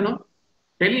 சிந்திக்கணும்,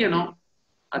 தெளியணும்,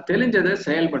 அது தெளிஞ்சதை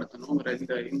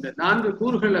செயல்படுத்தணுங்கிற இந்த 4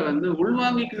 கூறுகளை வந்து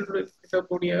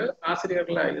உள்வாங்கிக்கூடிய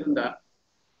ஆசிரியர்களா இருந்தா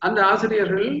அந்த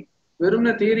ஆசிரியர்கள் வெறும்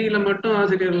தியரியில மட்டும்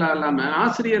ஆசிரியர்களா இல்லாம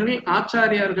ஆசிரியர்கள்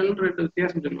ஆச்சாரியார்கள் 2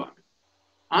 வித்தியாசம் சொல்லுவாங்க.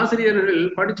 ஆசிரியர்கள்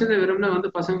படிச்சதை வெறும்னா வந்து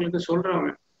பசங்களுக்கு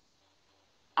சொல்றவங்க.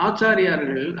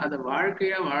 ஆச்சாரியார்கள் அதை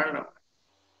வாழ்க்கையா வாழ்றவங்க.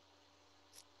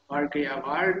 வாழ்க்கையா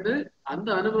வாழ்ந்து அந்த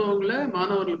அனுபவங்களை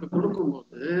மாணவர்களுக்கு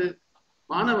கொடுக்கும்போது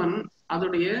மாணவன்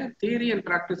அதோடைய தியரி அண்ட்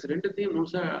பிராக்டிஸ் 2த்தையும்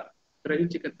முழுசா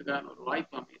கிரகிச்சுக்கிறதுக்கான ஒரு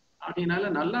வாய்ப்பு அமையும். ஆகையினால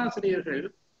நல்ல ஆசிரியர்கள்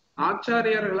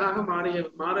ஆச்சாரியர்களாக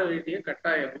மாற வேண்டிய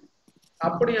கட்டாயம்,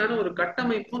 அப்படியான ஒரு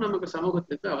கட்டமைப்பும் நமக்கு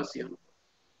சமூகத்துக்கு அவசியம்.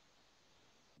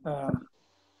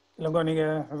 இல்லைங்க, நீங்க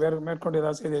வேற மேற்கொண்டு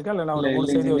ஏதாவது செய்திருக்கா? இல்லை நான் ஒரு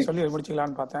 3 செய்தியை சொல்லி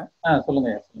முடிச்சுக்கலான்னு பார்த்தேன்.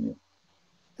 சொல்லுங்க.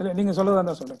 இல்லை நீங்க சொல்லதான்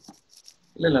தான் சொல்லுங்க.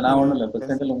 இல்ல நான் ஒண்ணும் இல்லை. இப்போ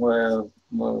செந்தில்,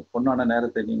 உங்க பொண்ணான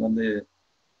நேரத்தை நீங்க வந்து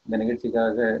இந்த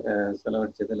நிகழ்ச்சிக்காக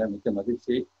செலவழிச்சதுல மிக்க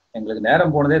மகிழ்ச்சி. எங்களுக்கு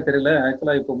நேரம் போனதே தெரியல.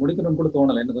 ஆக்சுவலா இப்போ முடிக்கணும்னு கூட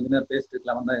தோணலை. இன்னும் கொஞ்ச நேரம் பேசிட்டு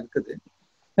இருக்கலாம தான் இருக்குது.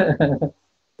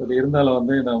 அது இருந்தாலும்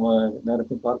வந்து நம்ம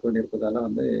நேரத்தையும் பார்க்க வேண்டியிருப்பதால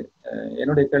வந்து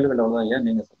என்னுடைய கேள்விகள் அவ்வளவுதான். ஏன்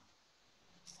நீங்க சொல்லுங்க.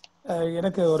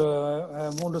 எனக்கு ஒரு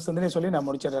 3 சிந்தனை சொல்லி நான்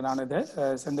முடிச்சிடறேன். நான் இது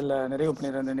செந்தில் நிறைவு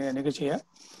பண்ணிடுற நிகழ்ச்சியை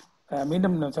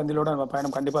மீண்டும் செந்திலோட நம்ம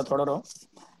பயணம் கண்டிப்பா தொடரும்.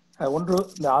 ஒன்று,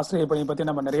 இந்த ஆசிரியர் பணியை பத்தி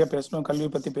நம்ம நிறைய பேசணும், கல்வி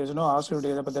பத்தி பேசணும்,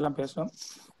 ஆசிரியருடைய இதை பத்தி எல்லாம் பேசணும்.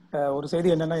 ஒரு செய்தி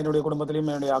என்னன்னா, என்னுடைய குடும்பத்திலையும்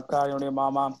என்னுடைய அக்கா, என்னுடைய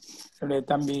மாமா, என்னுடைய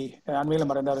தம்பி, அண்மையில்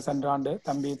மறைந்தார் சென்ற ஆண்டு,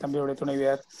 தம்பியுடைய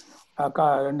துணைவியர், அக்கா,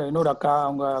 இன்னொரு அக்கா,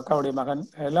 அவங்க அக்காவுடைய மகன்,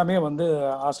 எல்லாமே வந்து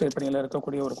ஆசிரியர் பணியில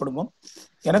இருக்கக்கூடிய ஒரு குடும்பம்.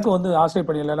 எனக்கு வந்து ஆசிரியர்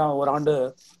பணியிலாம் ஒரு ஆண்டு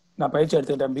நான் பயிற்சி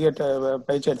எடுத்துக்கிட்டேன், பிஎட்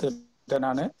பயிற்சி எடுத்துக்கிட்டேன்.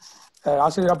 நான்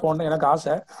ஆசிரியராக போகணுன்னு எனக்கு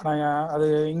ஆசை. ஆனால் அது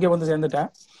இங்கே வந்து சேர்ந்துட்டேன்.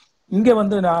 இங்க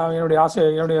வந்து நான்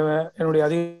என்னுடைய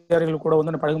அதிகாரிகள் கூட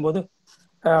வந்து நான் பழகும்போது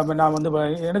நான் வந்து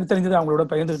எனக்கு தெரிஞ்சது அவங்களோட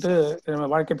பகிர்ந்துக்கிட்டு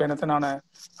வாழ்க்கை பயணத்தை நான்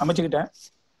அமைச்சுக்கிட்டேன்.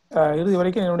 இறுதி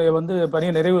வரைக்கும் என்னுடைய வந்து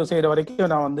பணியை நிறைவு செய்யற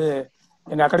வரைக்கும் நான் வந்து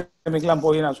எங்க அகாடமிக்கெல்லாம்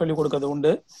போய் நான் சொல்லிக் கொடுக்கறது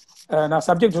உண்டு. நான்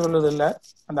சப்ஜெக்ட் சொல்றது இல்லை,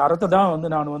 அந்த அறத்தை தான் வந்து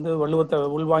நான் வந்து வள்ளுவத்தை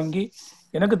உள்வாங்கி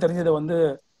எனக்கு தெரிஞ்சதை வந்து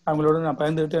அவங்களோட நான்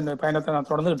பகிர்ந்துக்கிட்டு இந்த பயணத்தை நான்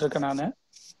தொடர்ந்துகிட்டு இருக்கேன். நான்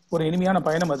ஒரு இனிமையான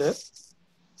பயணம் அது.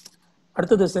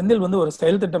 அடுத்தது செந்தில் வந்து ஒரு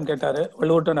செயல் திட்டம் கேட்டாரு.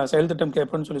 வள்ளுவர்கிட்ட நான் செயல் திட்டம்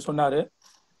கேட்பேன்னு சொல்லி சொன்னாரு.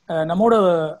 நம்மோட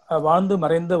வாழ்ந்து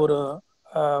மறைந்த ஒரு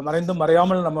மறைந்தும்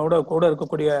மறையாமல் நம்மோட கூட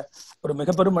இருக்கக்கூடிய ஒரு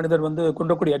மிகப்பெரும் மனிதர் வந்து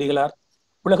குன்றக்குடி அடிகளார்.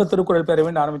 உலக திருக்குறள்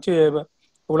பேரவைன்னு ஆரம்பிச்சு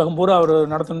உலகம் பூரா அவர்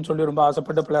நடத்தணும்னு சொல்லி ரொம்ப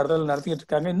ஆசைப்பட்டு பல இடத்துல நடத்திக்கிட்டு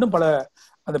இருக்காங்க. இன்னும் பல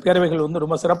அந்த பேரவைகள் வந்து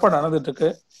ரொம்ப சிறப்பாக நடந்துட்டு இருக்கு.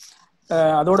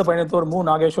 அதோட பயணித்த ஒரு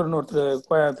நாகேஸ்வரன்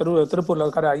ஒருத்தர் திருப்பூர்ல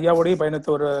இருக்காரு. ஐயாவோடய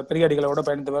பயணித்த ஒரு பெரிய அடிகளோட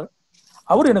பயணித்தவர்.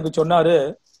 அவர் எனக்கு சொன்னாரு,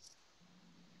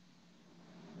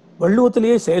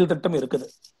 வள்ளுவத்திலேயே செயல் திட்டம் இருக்குது.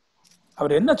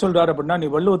 அவர் என்ன சொல்றாரு அப்படின்னா, நீ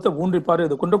வள்ளுவத்தை ஊன்றிப்பாரு.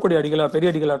 இது குன்றக்குடி அடிகளார்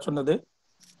பெரிய அடிகளார் சொன்னது.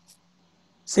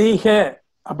 செய்க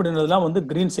அப்படின்றதுலாம் வந்து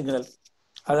கிரீன் சிக்னல்,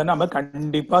 அதை நம்ம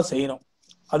கண்டிப்பா செய்யணும்.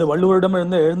 அது வள்ளுவரிடம்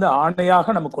இருந்து எழுந்த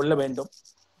ஆணையாக நம்ம கொள்ள வேண்டும்.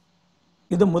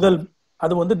 இது முதல்,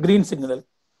 அது வந்து கிரீன் சிக்னல்.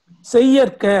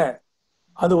 செய்யற்க,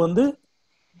 அது வந்து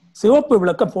சிவப்பு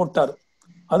விளக்க போட்டார்.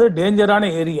 அது டேஞ்சரான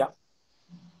ஏரியா.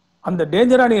 அந்த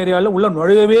டேஞ்சரான ஏரியாவில் உள்ள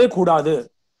நுழையவே கூடாது.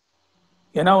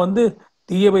 ஏன்னா வந்து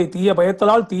தீயவை தீய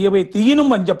பயத்தலால் தீயவை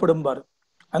தீயினும் அஞ்சப்படும் பாரு.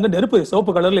 அங்க நெருப்பு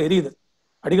சிவப்பு கலர்ல எரியுது.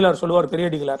 அடிகளார் சொல்லுவார், பெரிய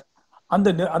அடிகளார்.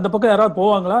 அந்த பக்கம் யாராவது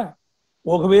போவாங்களா?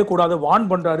 போகவே கூடாது. வான்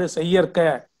பண்றாரு. செய்யற்க,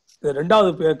 இது 2வது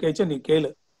பேச்ச நீ கேளு.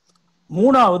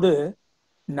 3வது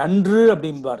நன்று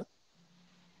அப்படிம்பாரு.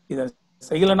 இத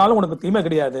செய்யலனாலும் உனக்கு தீமை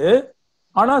கிடையாது,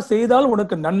 ஆனா செய்தால்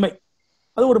உனக்கு நன்மை.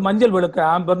 அது ஒரு மஞ்சள் விளக்கு,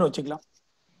 ஆம்பர்னு வச்சுக்கலாம்.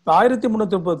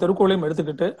 1330 திருக்குறளையும்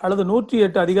எடுத்துக்கிட்டு அல்லது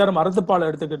 108 அதிகாரம் அறத்துப்பாலை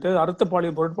எடுத்துக்கிட்டு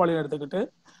அறத்துப்பாளையும் பொருட்பாளையும் எடுத்துக்கிட்டு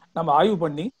நம்ம ஆய்வு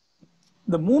பண்ணி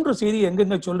இந்த 3 செய்தி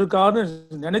எங்கெங்க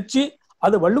சொல்லிருக்காருன்னு நினைச்சு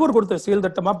அது வள்ளுவர் கொடுத்த செயல்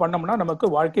திட்டமா பண்ணோம்னா நமக்கு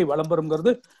வாழ்க்கை வளம்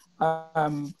பெறுங்கிறது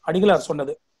அடிகளார்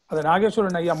சொன்னது. அதை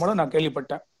நாகேஸ்வரன் ஐயா மூலம் நான்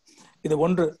கேள்விப்பட்டேன். இது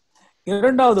ஒன்று.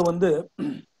 2வது வந்து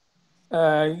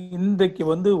இன்றைக்கு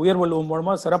வந்து உயர்வள்ளுவம்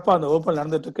மூலமா சிறப்பா அந்த வகுப்புகள்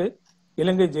நடந்துட்டு இருக்கு.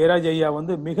 இலங்கை ஜெயராஜ் ஐயா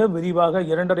வந்து மிக விரிவாக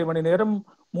 2.5 மணி நேரம்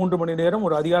 3 மணி நேரம்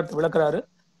ஒரு அதிகாரத்தை விளக்குறாரு.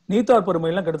 நீத்தார்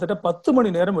பெருமையெல்லாம் கிட்டத்தட்ட 10 மணி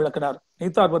நேரம் விளக்குறாரு.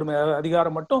 நீத்தார் பெருமை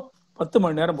அதிகாரம் மட்டும் 10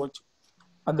 மணி நேரம் போச்சு.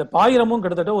 அந்த பாயிரமும்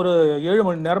கிட்டத்தட்ட ஒரு 7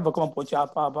 மணி நேரம் பக்கமா போச்சு.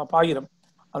 பாயிரம்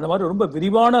அந்த மாதிரி ரொம்ப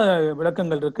விரிவான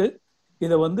விளக்கங்கள் இருக்கு.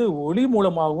 இதை வந்து ஒளி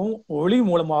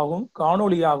மூலமாகவும்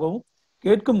காணொலியாகவும்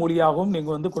கேட்கும் மொழியாகவும் நீங்க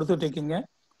வந்து கொடுத்துட்டு இருக்கீங்க.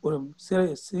 ஒரு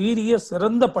சீரிய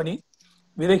சிறந்த பணி.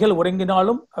 விதைகள்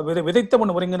உறங்கினாலும்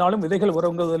விதைத்தவன் உறங்கினாலும் விதைகள்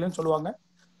உறங்குவதில்லைன்னு சொல்லுவாங்க.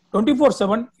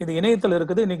 24/7 இது இணையத்தில்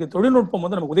இருக்குது. இன்னைக்கு தொழில்நுட்பம்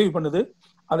வந்து நமக்கு உதவி பண்ணுது.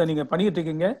 அதை நீங்க பண்ணிட்டு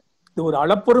இருக்கீங்க. இது ஒரு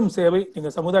அளப்பெரும் சேவை.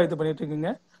 நீங்க சமுதாயத்தை பண்ணிட்டு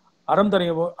இருக்கீங்க.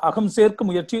 அகம் சேர்க்கும்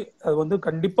முயற்சி. அது வந்து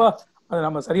கண்டிப்பா அது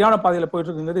நம்ம சரியான பாதையில போயிட்டு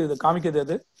இருக்குங்கிறது இது காமிக்கிறது.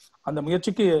 அது அந்த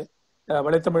முயற்சிக்கு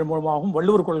வலைத்தமிழ் மூலமாகவும்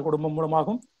வள்ளுவர் குரல் குடும்பம்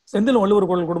மூலமாகவும் செந்தில் வள்ளுவர்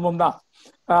குரல் குடும்பம் தான்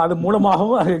அது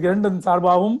மூலமாகவும் அது 2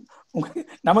 சார்பாகவும்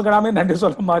நமக்கு நாமே நன்றி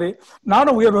சொல்ற மாதிரி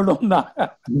நானும் உயர் வேண்டும் தான்.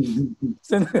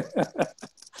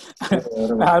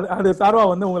 அது சார்பா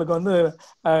வந்து உங்களுக்கு வந்து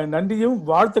நன்றியும்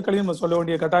வாழ்த்துக்களையும் சொல்ல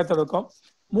வேண்டிய கட்டாயத்தில் இருக்கும்.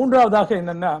 3வதாக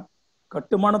என்னன்னா,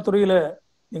 கட்டுமான துறையில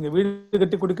நீங்க வீடு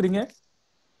கட்டி கொடுக்குறீங்க.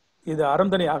 இது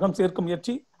அறம் தனி அகம் சேர்க்கும்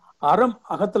முயற்சி. அறம்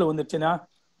அகத்துல வந்துச்சுன்னா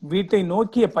வீட்டை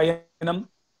நோக்கிய பயணம்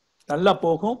நல்லா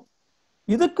போகும்.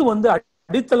 இதுக்கு வந்து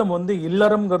அடித்தளம் வந்து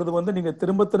இல்லறம்ங்கிறது வந்து நீங்க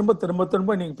திரும்ப திரும்ப திரும்ப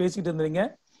திரும்ப நீங்க பேசிட்டு இருந்தீங்க.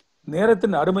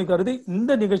 நேரத்தின் அருமை கருதி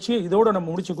இந்த நிகழ்ச்சியை இதோட நம்ம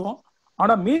முடிச்சுக்குவோம்.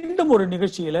 ஆனா மீண்டும் ஒரு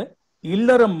நிகழ்ச்சியில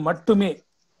இல்லறம் மட்டுமே,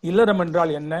 இல்லறம்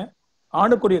என்றால் என்ன,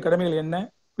 ஆணுக்குரிய கடமைகள் என்ன,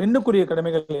 பெண்ணுக்குரிய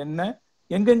கடமைகள் என்ன,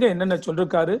 எங்கெங்க என்னென்ன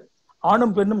சொல்லிருக்காரு,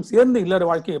 ஆணும் பெண்ணும் சேர்ந்து இல்லற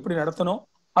வாழ்க்கையை எப்படி நடத்தணும்,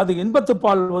 அது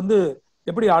இன்பத்துப்பால் வந்து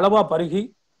எப்படி அளவா பருகி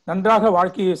நன்றாக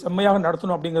வாழ்க்கையை செம்மையாக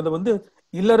நடத்தணும் அப்படிங்கிறது வந்து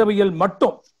இல்லறவியல்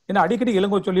மட்டும். ஏன்னா அடிக்கடி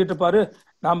இளங்கோ சொல்லிட்டு இருப்பாரு,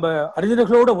 நாம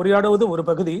அறிஞர்களோட உரையாடுவது ஒரு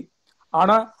பகுதி,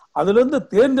 ஆனா அதுல இருந்து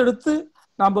தேர்ந்தெடுத்து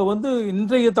நாம வந்து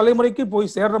இன்றைய தலைமுறைக்கு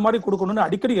போய் சேர்ற மாதிரி கொடுக்கணும்னு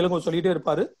அடிக்கடி இளங்கோ சொல்லிட்டே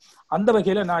இருப்பாரு. அந்த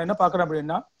வகையில நான் என்ன பாக்குறேன்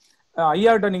அப்படின்னா,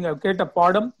 ஐயாட்ட நீங்க கேட்ட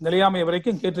பாடம் நிலையாமை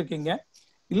வரைக்கும் கேட்டிருக்கீங்க.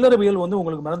 இல்லறவியல் வந்து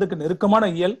உங்களுக்கு மனதுக்கு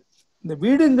நெருக்கமான இயல். இந்த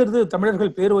வீடுங்கிறது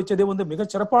தமிழர்கள் பேர் வச்சதே வந்து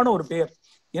மிகச் சிறப்பான ஒரு பெயர்.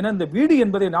 ஏன்னா இந்த வீடு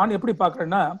என்பதை நான் எப்படி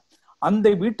பார்க்கிறேன்னா, அந்த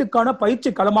வீட்டுக்கான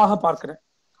பயிற்சி களமாக பார்க்கிறேன்.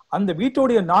 அந்த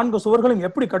வீட்டுடைய 4 சுவர்களும்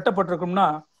எப்படி கட்டப்பட்டிருக்கும்னா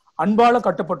அன்பால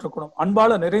கட்டப்பட்டிருக்கணும்,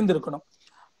 அன்பால நிறைந்திருக்கணும்.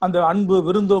 அந்த அன்பு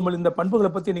விருந்தோமல் இந்த பண்புகளை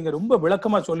பத்தி நீங்க ரொம்ப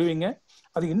விளக்கமா சொல்லுவீங்க.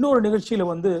 அது இன்னொரு நிகழ்ச்சியில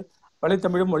வந்து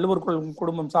வலைத்தமிழும் வள்ளுவர்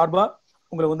குடும்பம் சார்பா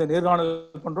உங்களை வந்து நேர்காணல்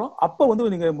பண்றோம். அப்ப வந்து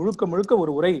நீங்க முழுக்க முழுக்க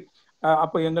ஒரு உரை,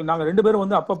 அப்ப நாங்க 2 பேரும்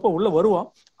வந்து அப்பப்போ உள்ள வருவோம்.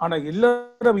 ஆனா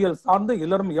இல்லறவியல் சார்ந்து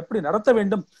இல்லறம் எப்படி நடத்த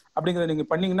வேண்டும் அப்படிங்கிறத நீங்க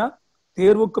பண்ணீங்கன்னா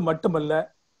தேர்வுக்கு மட்டுமல்ல,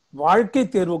 வாழ்க்கை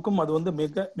தேர்வுக்கும் அது வந்து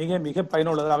மிக மிக மிக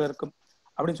பயனுள்ளதாக இருக்கும்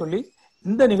அப்படின்னு சொல்லி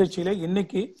இந்த நிகழ்ச்சியில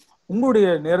இன்னைக்கு உங்களுடைய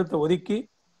நேரத்தை ஒதுக்கி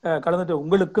கலந்துட்டு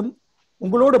உங்களுக்கும்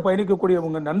உங்களோடு பயணிக்கக்கூடிய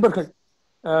உங்க நண்பர்கள்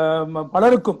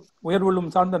பலருக்கும் உயர்வுள்ளும்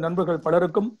சார்ந்த நண்பர்கள்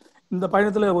பலருக்கும் இந்த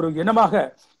பயணத்துல ஒரு இனமாக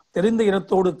தெரிந்த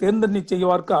இனத்தோடு தேர்ந்தெண்ணி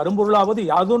செய்வார்க்கு அரும்பொருளாவது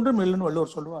யாதொன்றும் இல்லைன்னு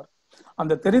வள்ளுவர் சொல்லுவார்.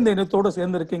 அந்த தெரிந்த இனத்தோடு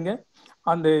சேர்ந்திருக்கீங்க.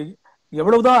 அந்த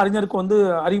எவ்வளவுதான் அறிஞருக்கு வந்து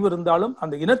அறிவு இருந்தாலும்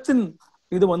அந்த இனத்தின்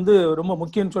இது வந்து ரொம்ப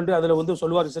முக்கியம்னு சொல்லிட்டு அதுல வந்து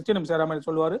சொல்லுவாரு, சச்சினம் சேராமணி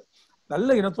சொல்லுவாரு,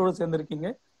 நல்ல இனத்தோடு சேர்ந்திருக்கீங்க.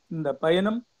 இந்த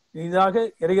பயணம் இதாக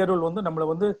இறையருள் வந்து நம்மளை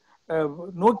வந்து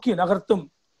நோக்கி நகர்த்தும்.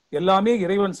 எல்லாமே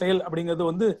இறைவன் செயல் அப்படிங்கிறது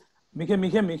வந்து மிக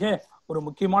மிக மிக ஒரு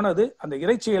முக்கியமானது. அந்த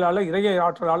இறை செயலால இறைய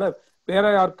ஆற்றலால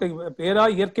பேரா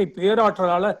இயற்கை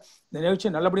பேராற்றலால இந்த நிகழ்ச்சி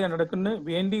நல்லபடியா நடக்குன்னு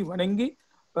வேண்டி வணங்கி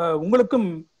உங்களுக்கும்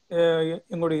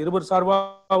எங்களுடைய இருவர்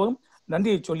சார்பாகவும்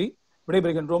நன்றியை சொல்லி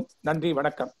விடைபெறுகின்றோம். நன்றி,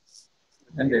 வணக்கம்.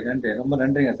 நன்றி நன்றி, ரொம்ப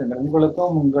நன்றிங்க சார்.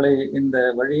 உங்களுக்கும் உங்களை இந்த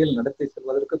வழியில் நடத்தி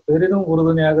செல்வதற்கு பெரிதும்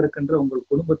உறுதுணையாக இருக்கின்ற உங்கள்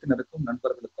குடும்பத்தினருக்கும்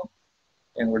நண்பர்களுக்கும்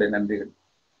எங்களுடைய நன்றிகள்.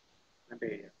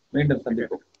 மீண்டும்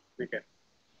சந்திப்போம்.